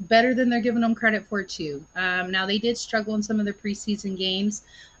is better than they're giving them credit for too. Now they did struggle in some of their preseason games.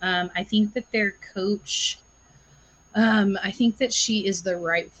 I think that their coach, I think that she is the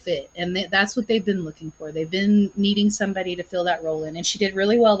right fit, and that's what they've been looking for. They've been needing somebody to fill that role in, and she did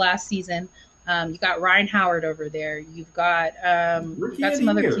really well last season. You got Ryan Howard over there. You've Rookie got of some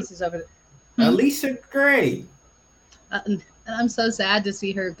the other year, pieces over there. Alicia Gray. And I'm so sad to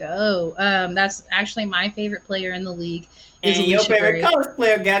see her go. That's actually my favorite player in the league. Is And your Alicia favorite Gray. college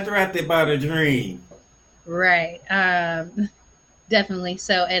player got drafted by the Dream. Right. Definitely.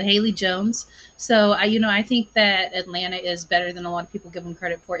 So, and Haley Jones. So, I think that Atlanta is better than a lot of people give them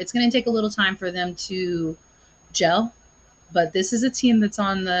credit for. It's going to take a little time for them to gel, but this is a team that's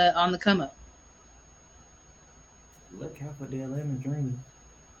on the come up. Look out for the Atlanta Dream.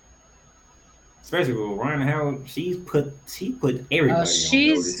 Especially with Ryan Howard, she put everybody on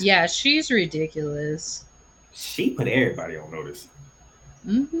notice. She's ridiculous. She put everybody on notice.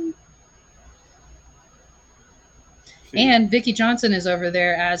 Mm-hmm. And Vicky Johnson is over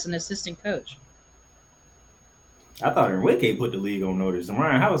there as an assistant coach. I thought Enrique put the league on notice, and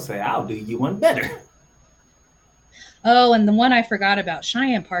Ryan Howard said, "I'll do you one better." Oh, and the one I forgot about,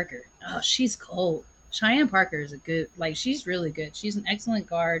 Cheyenne Parker. Oh, she's cold. Cheyenne Parker is she's really good. She's an excellent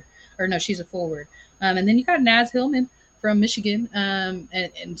guard. Or no, she's a forward. And then you got Naz Hillman from Michigan.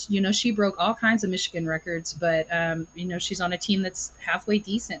 And she broke all kinds of Michigan records, but, she's on a team that's halfway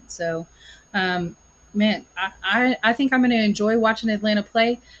decent. So, man, I think I'm going to enjoy watching Atlanta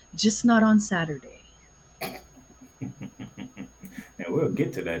play, just not on Saturday. And we'll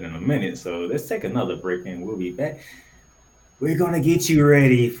get to that in a minute. So let's take another break and we'll be back. We're going to get you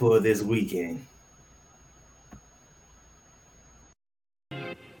ready for this weekend.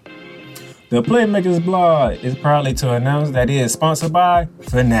 The Playmakers blog is proudly to announce that it is sponsored by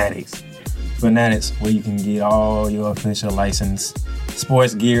Fanatics. Fanatics, where you can get all your official licensed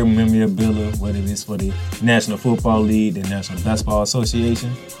sports gear, memorabilia, whether it's for the National Football League, the National Basketball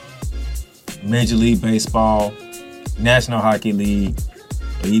Association, Major League Baseball, National Hockey League,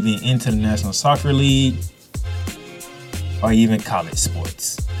 or even International Soccer League, or even college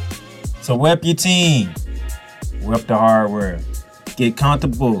sports. So rep your team, rep the hardware, get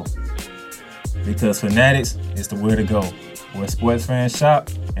comfortable, because Fanatics is the way to go, where sports fans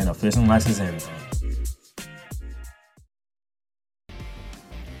shop and official license everything.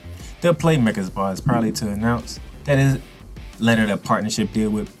 The Playmakers Bar is proudly to announce that it lettered a partnership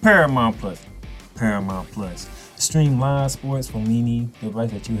deal with Paramount Plus. Paramount Plus. Stream live sports from any device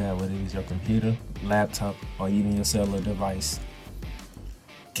that you have, whether it's your computer, laptop, or even your cellular device.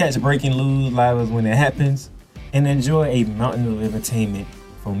 Catch breaking news live when it happens, and enjoy a mountain of entertainment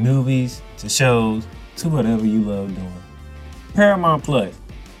from movies to shows to whatever you love doing. Paramount Plus.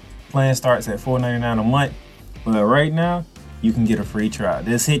 Plan starts at $4.99 a month, but right now you can get a free trial.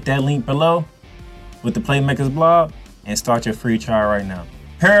 Just hit that link below with the Playmakers blog and start your free trial right now.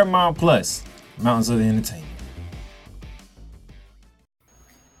 Paramount Plus, Mountains of Entertainment.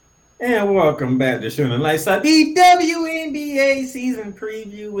 And welcome back to Shooting Lights Out, the WNBA season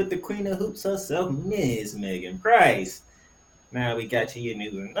preview with the Queen of Hoops herself, Miss Megan Price. Now we got you your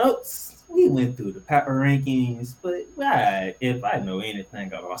news and notes. We went through the power rankings, but if I know anything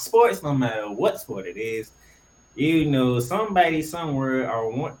about sports, no matter what sport it is, somebody somewhere are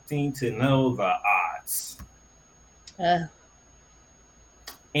wanting to know the odds. And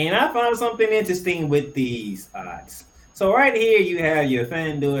I found something interesting with these odds. So right here you have your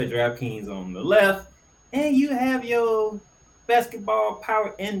FanDuel DraftKings on the left, and you have your basketball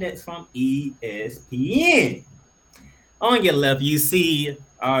power index from ESPN. On your left, you see,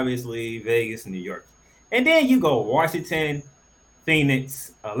 obviously, Vegas, New York. And then you go Washington,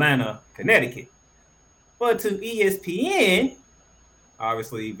 Phoenix, Atlanta, Connecticut. But to ESPN,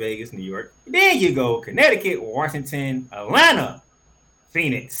 obviously, Vegas, New York. Then you go Connecticut, Washington, Atlanta,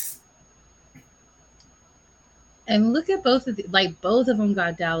 Phoenix. And look at both of them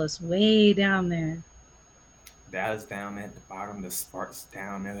got Dallas way down there. Dallas down at the bottom. The Sparks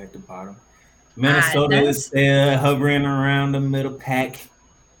down there at the bottom. Minnesota is there hovering around the middle pack.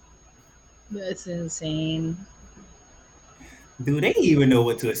 That's insane. Do they even know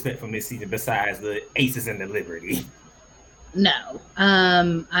what to expect from this season besides the Aces and the Liberty? No.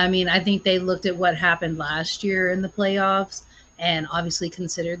 I think they looked at what happened last year in the playoffs and obviously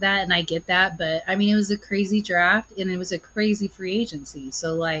considered that, and I get that, but it was a crazy draft and it was a crazy free agency.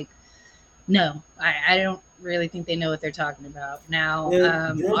 So no, I don't really think they know what they're talking about. Now,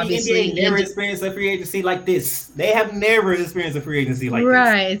 obviously, never experienced a free agency like this. They have never experienced a free agency like this.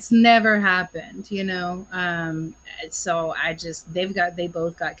 Right, it's never happened. So they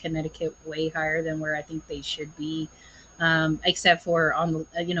both got Connecticut way higher than where I think they should be. Except for on the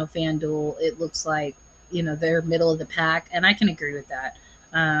FanDuel, it looks like they're middle of the pack, and I can agree with that.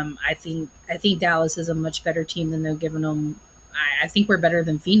 I think Dallas is a much better team than they're giving them. I think we're better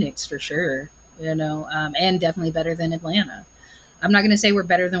than Phoenix for sure, and definitely better than Atlanta. I'm not going to say we're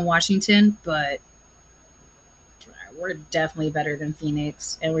better than Washington, but we're definitely better than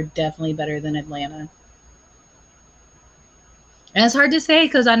Phoenix, and we're definitely better than Atlanta. And it's hard to say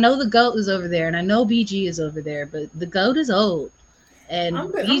because I know the GOAT is over there, and I know BG is over there, but the GOAT is old. And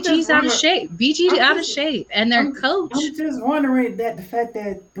BG's out of shape. BG's out of shape. And their coach. I'm just wondering that the fact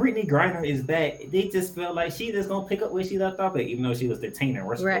that Brittany Griner is back, they just felt like she just gonna pick up where she left off at, even though she was detaining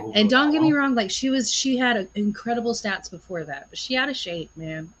Russell. Right. And don't get me wrong, like she had incredible stats before that, but she out of shape,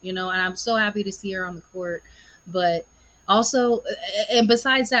 man. And I'm so happy to see her on the court. But also, and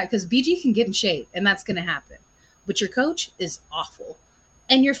besides that, because BG can get in shape, and that's gonna happen. But your coach is awful.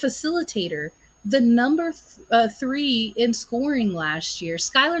 And your facilitator, the number 3 in scoring last year,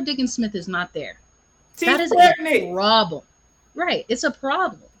 Skylar Diggins-Smith is not there. That is a problem. Right. It's a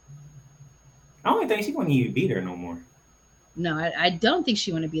problem. I don't think she won't even be there no more. No, I don't think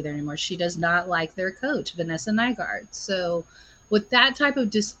she want to be there anymore. She does not like their coach, Vanessa Nygaard. So with that type of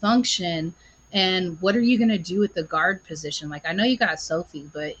dysfunction, and what are you going to do with the guard position? Like, I know you got Sophie,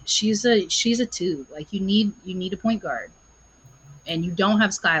 but she's a 2. Like, you need a point guard. And you don't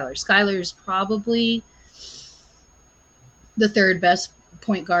have Skylar. Skylar is probably the 3rd best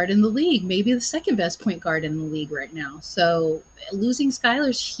point guard in the league, maybe the 2nd best point guard in the league right now. So losing Skylar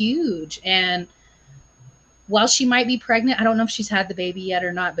is huge. And while she might be pregnant, I don't know if she's had the baby yet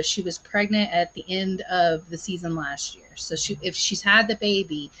or not, but she was pregnant at the end of the season last year. So if she's had the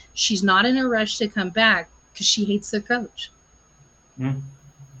baby, she's not in a rush to come back because she hates their coach.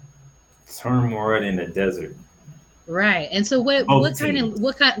 Turmoil in the desert. Right. And so what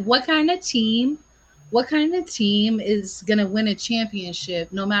kind of team is going to win a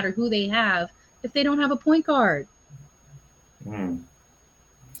championship no matter who they have if they don't have a point guard?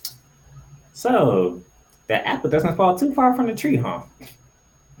 So the apple doesn't fall too far from the tree, huh?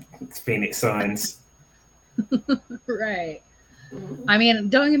 It's Phoenix Suns. Right. I mean,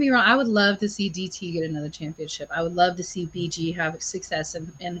 don't get me wrong. I would love to see DT get another championship. I would love to see BG have success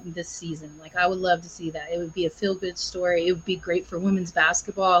in this season. Like, I would love to see that. It would be a feel-good story. It would be great for women's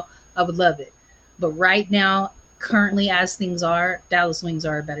basketball. I would love it. But right now, currently as things are, Dallas Wings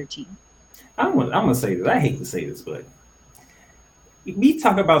are a better team. I'm gonna say this. I hate to say this, but we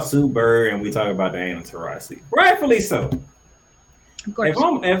talk about Sue Bird and we talk about Diana Taurasi. Rightfully so. Of course. If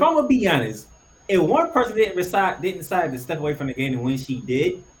I'm gonna be honest, if one person didn't decide to step away from the game, and when she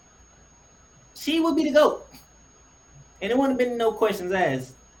did, she would be the GOAT. And there wouldn't have been no questions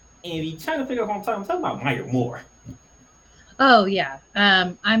asked. And if you're trying to figure out what I'm talking about Maya Moore. Oh, yeah.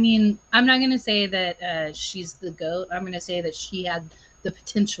 I mean, I'm not going to say that she's the GOAT. I'm going to say that she had the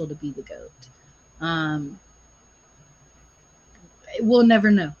potential to be the GOAT. We'll never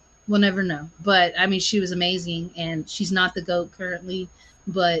know. But, I mean, she was amazing, and she's not the GOAT currently.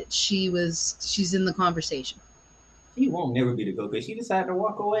 But she's in the conversation. She won't never be the GOAT because she decided to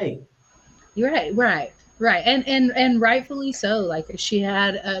walk away. You're right. And rightfully so. Like, she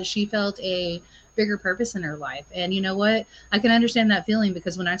felt a bigger purpose in her life. And you know what? I can understand that feeling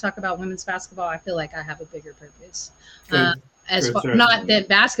because when I talk about women's basketball, I feel like I have a bigger purpose. Not that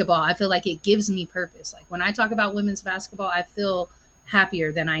basketball, I feel like it gives me purpose. Like when I talk about women's basketball, I feel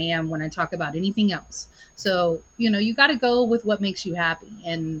happier than I am when I talk about anything else. So, you got to go with what makes you happy.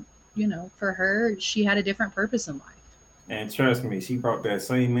 And, for her, she had a different purpose in life. And trust me, she brought that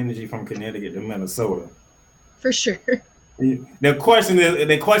same energy from Connecticut to Minnesota. For sure. The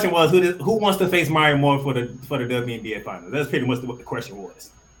question was who wants to face Maya Moore for the WNBA finals? That's pretty much what the question was.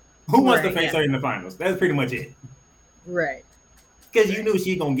 Who wants to face her in the finals? That's pretty much it. Right. Because you knew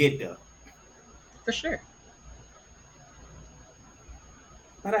she gonna get there. For sure.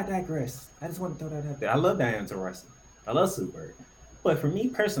 But I digress. I just want to throw that out there. I love Diana Taurasi. I love Sue Bird. But for me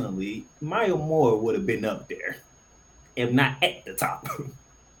personally, Maya Moore would have been up there, if not at the top.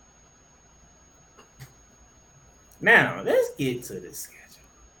 Now, let's get to the schedule.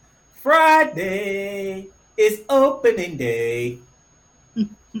 Friday is opening day.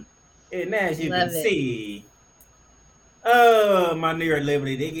 And as you can see, my New York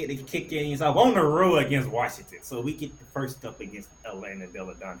Liberty, they get to kick games off on the road against Washington. So we get the first up against Atlanta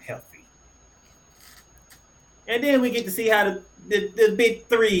Deladon healthy. And then we get to see how the big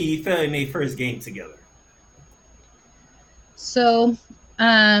three fell in their first game together. So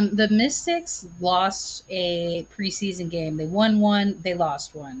the Mystics lost a preseason game. They won one, they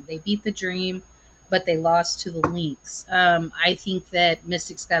lost one. They beat the Dream, but they lost to the Lynx. I think that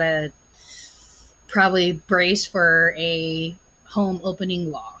Mystics got to probably brace for a home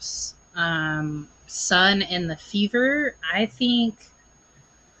opening loss. Sun and the Fever, I think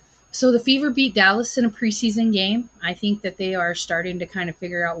So the Fever beat Dallas in a preseason game. I think that they are starting to kind of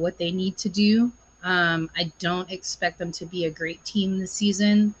figure out what they need to do. I don't expect them to be a great team this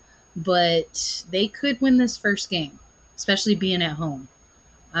season, but they could win this first game, especially being at home.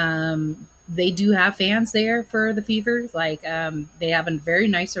 They do have fans there for the Fever. Like they have a very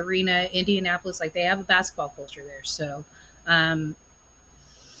nice arena, Indianapolis. Like they have a basketball culture there. So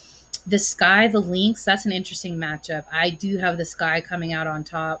the Sky, the Lynx, that's an interesting matchup. I do have the Sky coming out on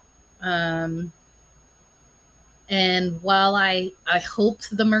top. And while I hope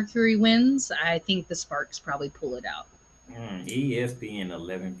the Mercury wins, I think the Sparks probably pull it out. ESPN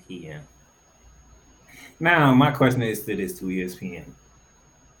 11 p.m. Now, my question is to ESPN.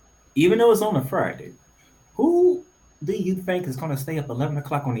 Even though it's on a Friday, who do you think is going to stay up 11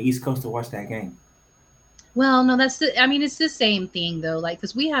 o'clock on the East Coast to watch that game? Well, no, it's the same thing, though. Like,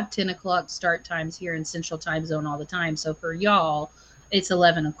 because we have 10 o'clock start times here in Central Time Zone all the time. So for y'all, it's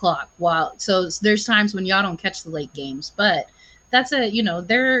 11 o'clock. So there's times when y'all don't catch the late games. But that's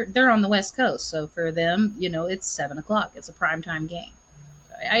they're on the West Coast. So for them, it's 7 o'clock. It's a primetime game.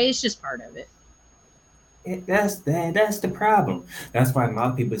 So it's just part of it. That's the problem. That's why a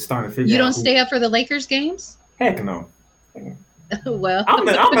lot of people are starting to figure out. You don't stay up for the Lakers games? Heck no. Well, I'm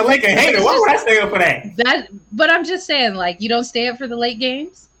the Laker hater. Why would I stay up for that? But I'm just saying, like, you don't stay up for the late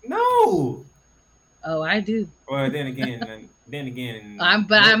games? No. Oh, I do. Well, then again,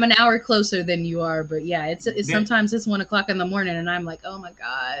 I'm an hour closer than you are. But yeah, it's sometimes it's 1 o'clock in the morning, and I'm like, oh my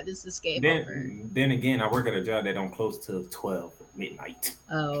god, is this game over? Then again, I work at a job that don't close till 12 midnight.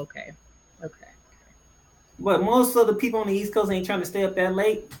 Oh, okay. But most of the people on the East Coast ain't trying to stay up that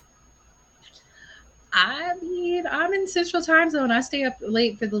late. I mean, I'm in Central Time Zone. I stay up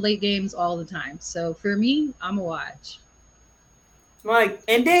late for the late games all the time. So for me, I'm a watch. Like,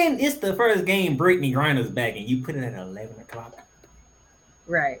 and then it's the first game Brittany Griner's back, and you put it at 11 o'clock.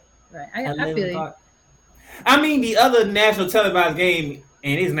 Right. I feel you. I mean, the other national televised game,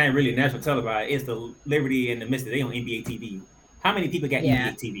 and it's not really national televised, it's the Liberty and the Mystic. They on NBA TV. How many people got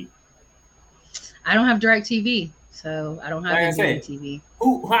NBA TV? I don't have DirecTV, so I don't have NBA TV.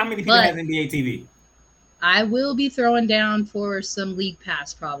 How many people has NBA TV? I will be throwing down for some League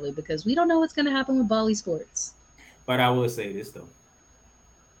Pass probably because we don't know what's going to happen with Bally Sports. But I will say this, though.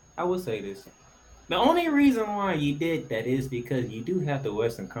 The only reason why you did that is because you do have the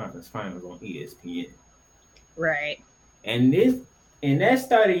Western Conference Finals on ESPN. Right. And that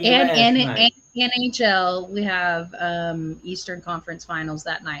started and last night. NHL, we have Eastern Conference Finals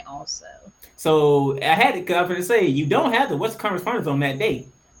that night also. So I had to come and say you don't have the Western Conference Finals on that day.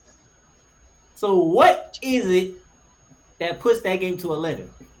 So what is it that puts that game to 11?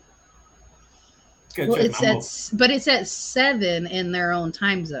 Well, it's at 7 in their own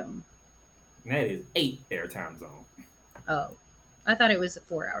time zone. And that is 8 their time zone. Oh, I thought it was a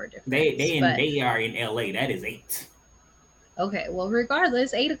 4-hour difference. They are in LA. That is 8. Okay, well,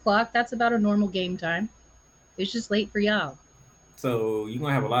 regardless, 8 o'clock. That's about a normal game time. It's just late for y'all. So you're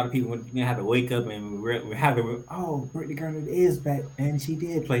gonna have a lot of people. You're gonna have to wake up and we have to. Oh, Brittany Griner is back, and she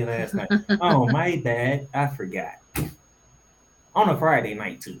did play last night. Oh, my bad, I forgot. On a Friday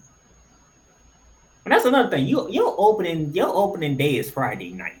night too, and that's another thing. Your opening day is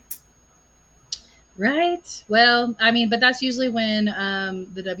Friday night, right? Well, I mean, but that's usually when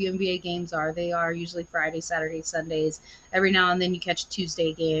the WNBA games are. They are usually Friday, Saturday, Sundays. Every now and then you catch a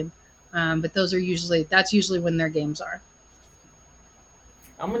Tuesday game, but that's usually when their games are.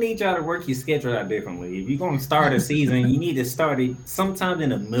 I'm gonna need y'all to work your schedule out differently. If you're gonna start a season, you need to start it sometime in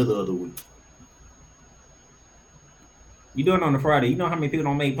the middle of the week. You do it on a Friday. You know how many people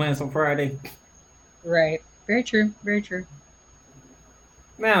don't make plans on Friday? Right. Very true. Very true.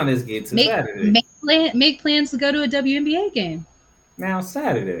 Now let's get to Saturday. Make plans to go to a WNBA game. Now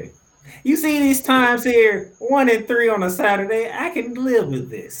Saturday. You see these times here, 1 and 3 on a Saturday. I can live with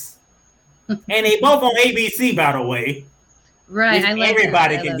this. And they both on ABC, by the way. Right, I like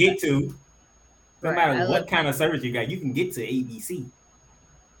everybody can get to, no matter what kind of service you got, you can get to ABC.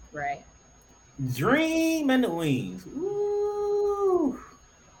 Right. Dream and the Wings. Woo.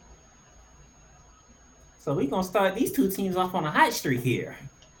 So we're gonna start these two teams off on a hot streak here.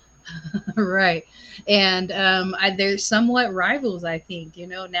 Right, and they're somewhat rivals, I think.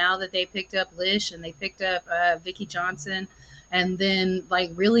 Now that they picked up Lish and they picked up Vicky Johnson. And then, like,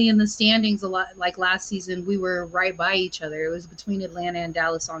 really in the standings, a lot like last season, we were right by each other. It was between Atlanta and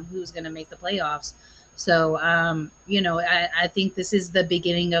Dallas on who's going to make the playoffs. So, I think this is the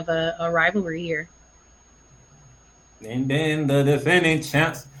beginning of a rivalry here. And then the defending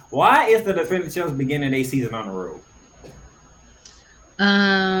champs. Why is the defending champs beginning their season on the road?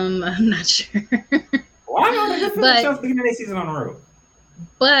 I'm not sure. Why are the defending champs beginning their season on the road?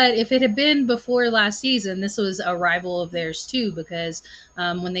 But if it had been before last season, this was a rival of theirs too, because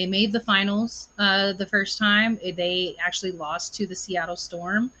when they made the finals the first time, they actually lost to the Seattle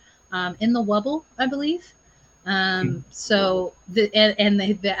Storm in the Wubble, I believe. So they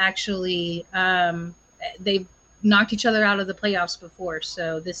actually they've knocked each other out of the playoffs before.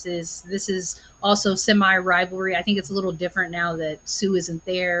 So this is also semi rivalry. I think it's a little different now that Sue isn't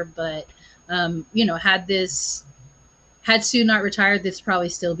there, but had Sue not retired, this would probably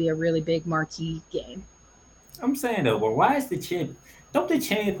still be a really big marquee game. I'm saying though, but why is the champ? Don't the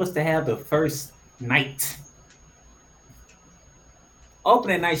champ supposed to have the first night?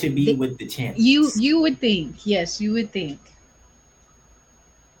 Opening night should be with the champions. You would think, yes, you would think.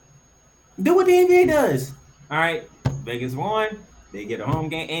 Do what the NBA does. All right, Vegas won. They get a home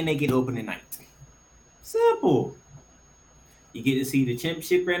game and they get opening night. Simple. You get to see the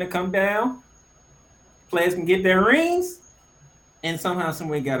championship banner come down. Players can get their rings, and somehow, some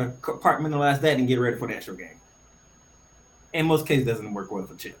way, got to compartmentalize that and get ready for the actual game. In most cases, doesn't work well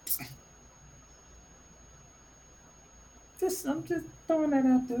for chips. I'm just throwing that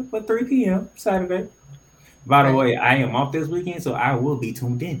out there for 3 p.m. Saturday. By the way, I am off this weekend, so I will be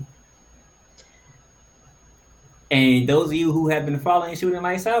tuned in. And those of you who have been following Shooting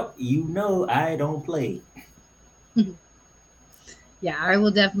Lights Out, you know I don't play. Yeah, I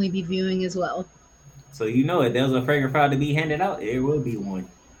will definitely be viewing as well. So you know if there's a fragrant foul to be handed out, there will be one.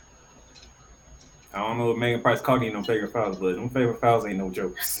 I don't know if Megan Price caught any no fragrant fouls, but them fragrant fouls ain't no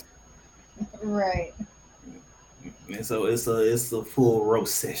jokes. Right. And so it's a full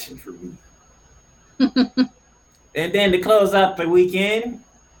roast session for me. And then to close out the weekend,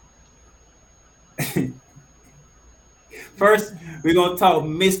 first we're gonna talk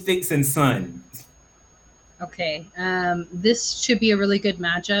Mystics and Suns. Okay. This should be a really good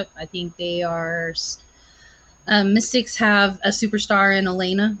matchup. I think they are. Mystics have a superstar in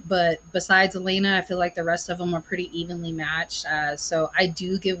Elena, but besides Elena, I feel like the rest of them are pretty evenly matched. So I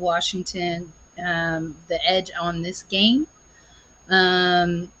do give Washington the edge on this game.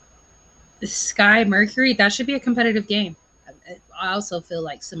 Sky Mercury, that should be a competitive game. I also feel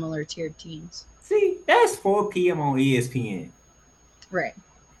like similar tiered teams. See, that's 4 p.m. on ESPN. Right.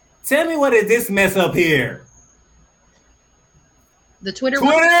 Tell me what is this mess up here? The Twitter.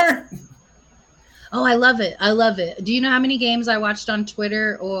 Oh, I love it. I love it. Do you know how many games I watched on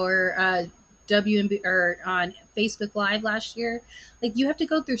Twitter or WNBA or on Facebook Live last year? Like, you have to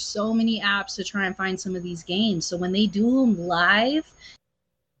go through so many apps to try and find some of these games. So when they do them live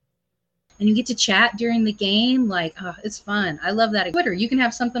and you get to chat during the game, like, oh, it's fun. I love that. Twitter, you can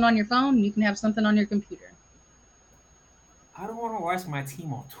have something on your phone. You can have something on your computer. I don't want to watch my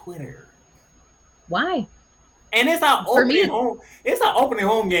team on Twitter. Why? And it's our opening home. It's our opening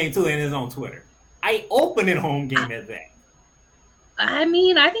home game too, and it's on Twitter. I open it home game at that. I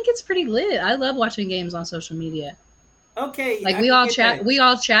mean, I think it's pretty lit. I love watching games on social media. Okay. Like we all chat. That. We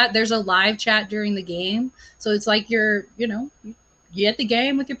all chat. There's a live chat during the game, so it's like you're at the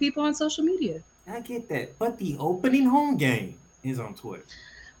game with your people on social media. I get that, but the opening home game is on Twitter.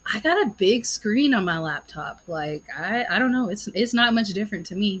 I got a big screen on my laptop. Like I don't know. It's not much different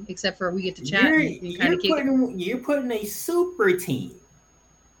to me, except for we get to chat. You're putting a super team.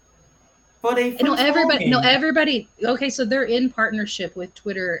 But everybody. Okay, so they're in partnership with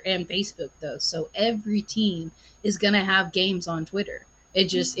Twitter and Facebook though. So every team is gonna have games on Twitter.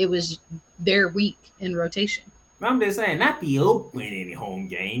 It was their week in rotation. I'm just saying, not the opening home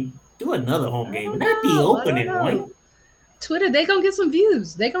game. Do another home game, but not the opening one. Twitter, they gonna get some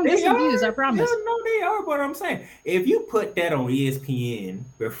views. They gonna get some views, I promise. No, they are, but I'm saying, if you put that on ESPN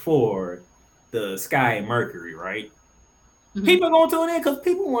before the Sky and Mercury, right? Mm-hmm. People are gonna tune in because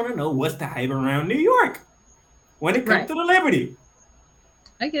people want to know what's the hype around New York when it comes to the Liberty.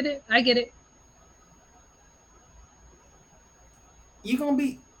 I get it. You're gonna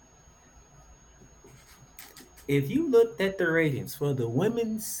be. If you looked at the ratings for the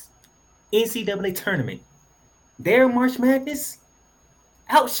women's NCAA tournament, their March Madness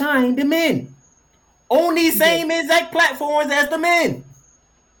outshined the men on these same exact platforms as the men.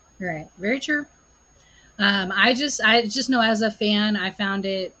 Right. Very true. I just know as a fan, I found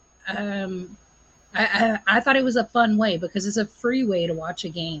it. I thought it was a fun way because it's a free way to watch a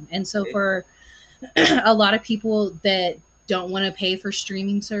game, and so for a lot of people that don't want to pay for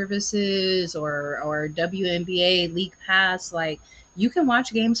streaming services or WNBA League Pass, like you can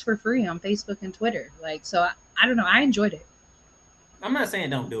watch games for free on Facebook and Twitter. Like, so I don't know. I enjoyed it. I'm not saying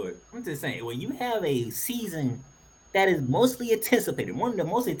don't do it. I'm just saying when you have a season that is mostly anticipated, one of the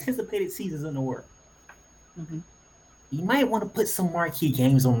most anticipated seasons in the world, you might want to put some marquee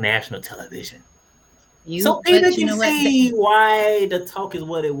games on national television. So people can see why the talk is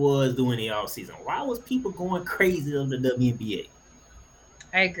what it was during the offseason. Why was people going crazy on the WNBA?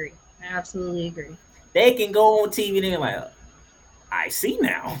 I agree. I absolutely agree. They can go on TV and they're like, I see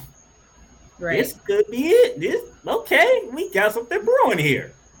now. Right. This could be it. This okay. We got something brewing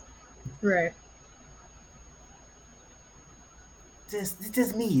here. Right.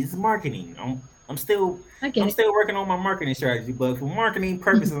 Just me. It's marketing. I'm still working on my marketing strategy, but for marketing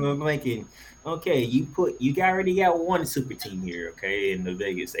purposes, I'm thinking, okay, you already got one super team here, okay, in the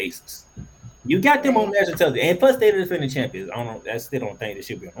Vegas Aces. You got them on national television, and plus they're the defending champions. I still don't think they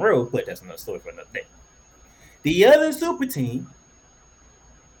should be on the road, but that's another story for another day. The other super team,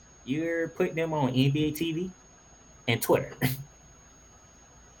 you're putting them on NBA TV and Twitter.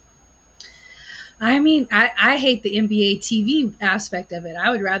 I mean, I hate the NBA TV aspect of it. I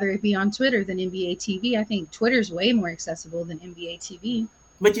would rather it be on Twitter than NBA TV. I think Twitter's way more accessible than NBA TV.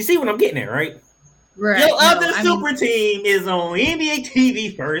 But you see what I'm getting at, right? Right. Your other super team is on NBA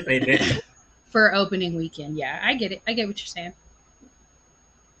TV first, and then for opening weekend. Yeah, I get it. I get what you're saying.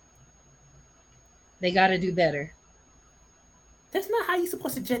 They got to do better. That's not how you're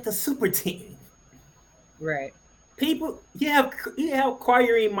supposed to jet the super team. Right. People, you have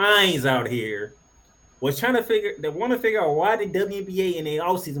acquiring minds out here want to figure out why the WNBA in the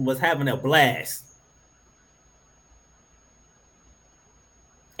offseason was having a blast.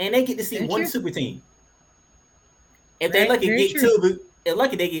 And they get to see Very one true. super team. If they're lucky,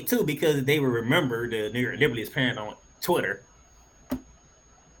 they get two because they will remember the New York Liberty is parent on Twitter.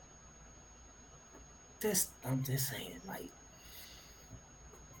 I'm just saying, like,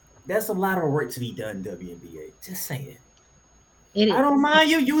 that's a lot of work to be done, WNBA. Just saying. I don't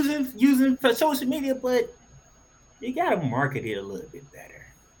mind you using for social media, but you gotta market it a little bit better.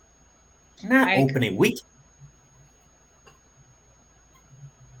 Not opening week.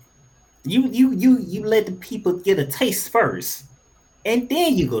 You let the people get a taste first, and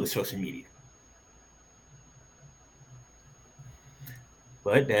then you go to social media.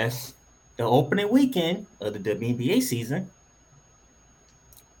 But that's the opening weekend of the WNBA season.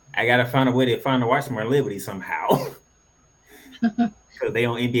 I gotta find a way to watch my Liberty somehow. Because they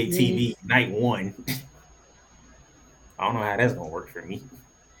on NBA TV night one. I don't know how that's gonna work for me.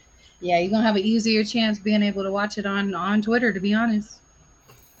 Yeah, you're gonna have an easier chance being able to watch it on Twitter, to be honest.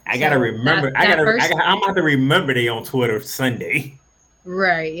 I gotta remember. I'm about to remember they on Twitter Sunday.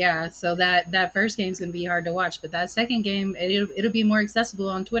 Right. Yeah. So that first game's gonna be hard to watch, but that second game it'll be more accessible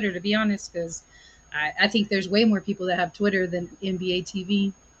on Twitter, to be honest, because I think there's way more people that have Twitter than NBA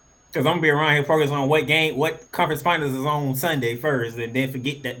TV. Because I'm gonna be around here focused on what conference finals is on Sunday first, and then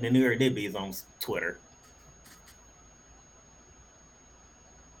forget that the New York Liberty is on Twitter.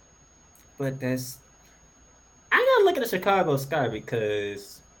 But I gotta look at the Chicago Sky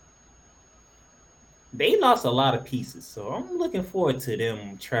because they lost a lot of pieces. So I'm looking forward to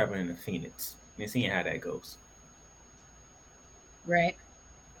them traveling to Phoenix and seeing how that goes. Right.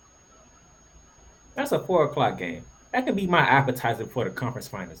 That's a 4:00 game. That could be my appetizer for the conference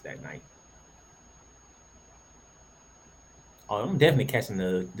finals that night. Oh, I'm definitely catching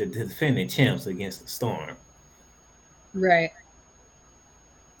the defending champs against the Storm. Right.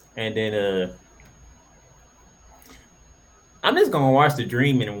 And then I'm just gonna watch the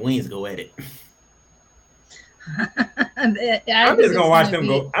Dream and the Wings go at it. I'm just gonna watch them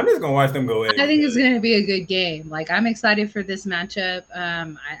go at it. I think it's gonna be a good game. Like, I'm excited for this matchup.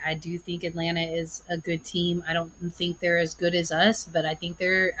 I do think Atlanta is a good team. I don't think they're as good as us, but I think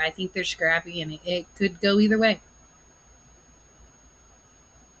they're scrappy, and it could go either way.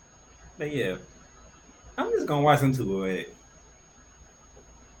 But yeah, I'm just gonna watch them two go at it.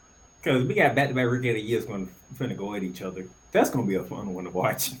 Because we got back-to-back rookie of the years going to go at each other. That's going to be a fun one to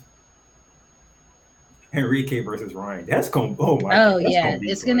watch. Enrique versus Ryan. That's going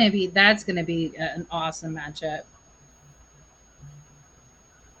to that's going to be an awesome matchup.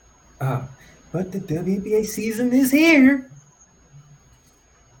 But the WNBA season is here.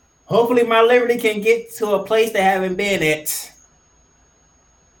 Hopefully my Liberty can get to a place they haven't been at.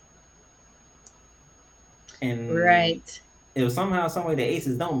 And right. If somehow, some way the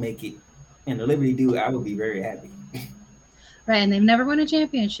Aces don't make it and the Liberty do, I would be very happy. Right, and they've never won a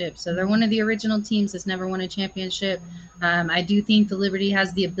championship, so they're one of the original teams that's never won a championship. I do think the Liberty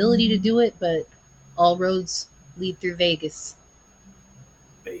has the ability to do it, but all roads lead through Vegas.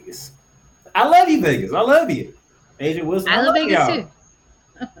 Vegas. I love you, Vegas. I love you. Adrian Wilson. I love Vegas y'all.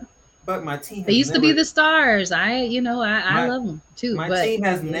 too. But my team. They used to be the Stars. I love them too. My team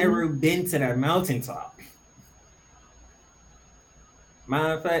has never been to that mountaintop.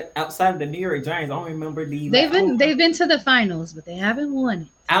 Matter of fact, outside of the New York Giants, I don't remember They've been to the finals, but they haven't won it.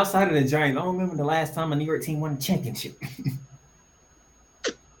 outside of the Giants, I don't remember the last time a New York team won a championship.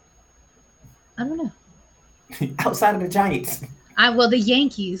 I don't know. Outside of the Giants. Well, the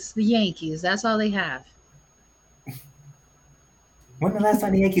Yankees. That's all they have. When the last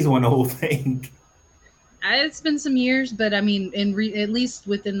time the Yankees won the whole thing? It's been some years, but I mean, at least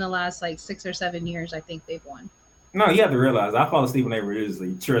within the last like 6 or 7 years, I think they've won. No, you have to realize I fall asleep when they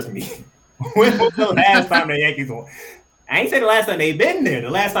religiously. Trust me. When was the last time the Yankees won? I ain't say the last time they've been there. The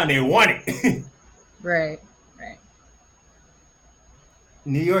last time they won it. Right.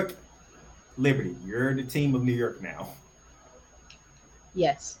 New York Liberty. You're the team of New York now.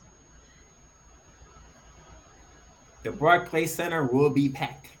 Yes. The Barclays Center will be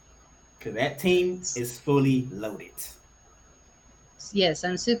packed because that team is fully loaded. Yes,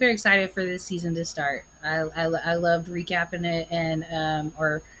 I'm super excited for this season to start. I loved recapping it and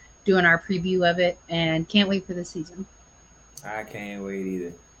or doing our preview of it, and can't wait for the season. I can't wait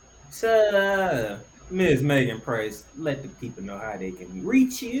either. So, Ms. Megan Price, let the people know how they can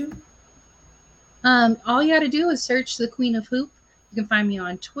reach you. All you got to do is search the Queen of Hoop. You can find me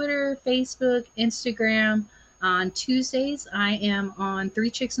on Twitter, Facebook, Instagram. On Tuesdays, I am on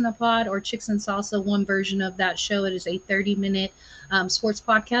 3 Chicks in a Pod or Chicks and Salsa, one version of that show. It is a 30-minute sports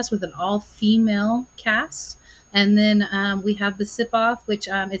podcast with an all-female cast. And then we have the Sip Off, which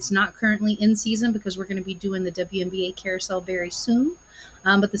it's not currently in season because we're going to be doing the WNBA carousel very soon.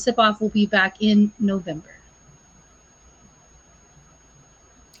 But the Sip Off will be back in November.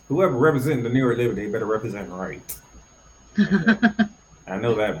 Whoever representing the New York Liberty, they better represent right. I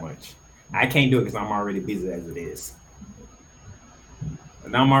know that much. I can't do it because I'm already busy as it is.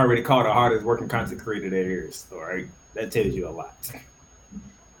 And I'm already called the hardest working content creator there is. All right. That tells you a lot.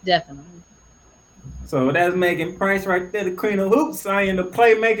 Definitely. So that's Megan Price right there, the Queen of Hoops. I am the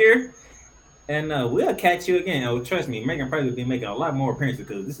playmaker. And we'll catch you again. Oh, trust me, Megan Price will be making a lot more appearances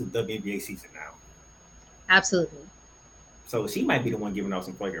because this is WNBA season now. Absolutely. So she might be the one giving out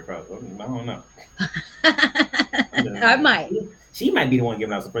some flagrant fouls. I don't know. I might. She might be the one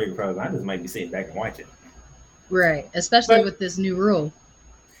giving out some flagrant fouls. I just might be sitting back and watching. Right, especially with this new rule.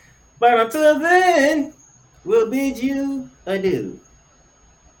 But until then, we'll bid you adieu.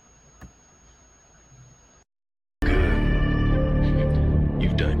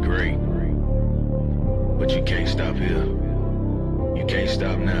 You've done great. But you can't stop here. You can't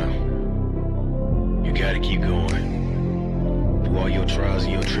stop now. You gotta keep going. Through all your trials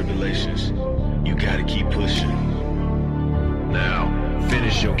and your tribulations, you gotta keep pushing. Now,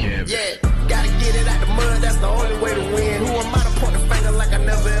 finish your canvas. Yeah, gotta get it out the mud, that's the only way to win. Who am I to point the finger like I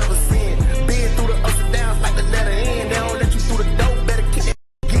never ever seen? Been through the ups and downs like the letter N. They don't let you through the door, better kick it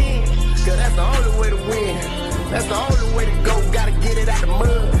again. Cause that's the only way to win. That's the only way to go. Gotta get it out the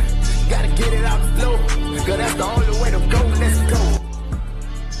mud. Gotta get it out the flow. Cause that's the only way to go. Let's go.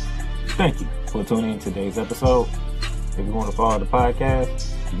 Thank you for tuning in to today's episode. If you want to follow the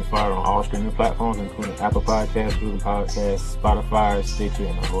podcast, you can follow it on all streaming platforms, including Apple Podcasts, Google Podcasts, Spotify, Stitcher,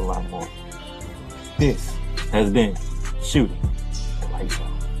 and a whole lot more. This has been Shooting the Lights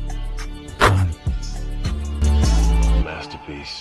Out. Masterpiece.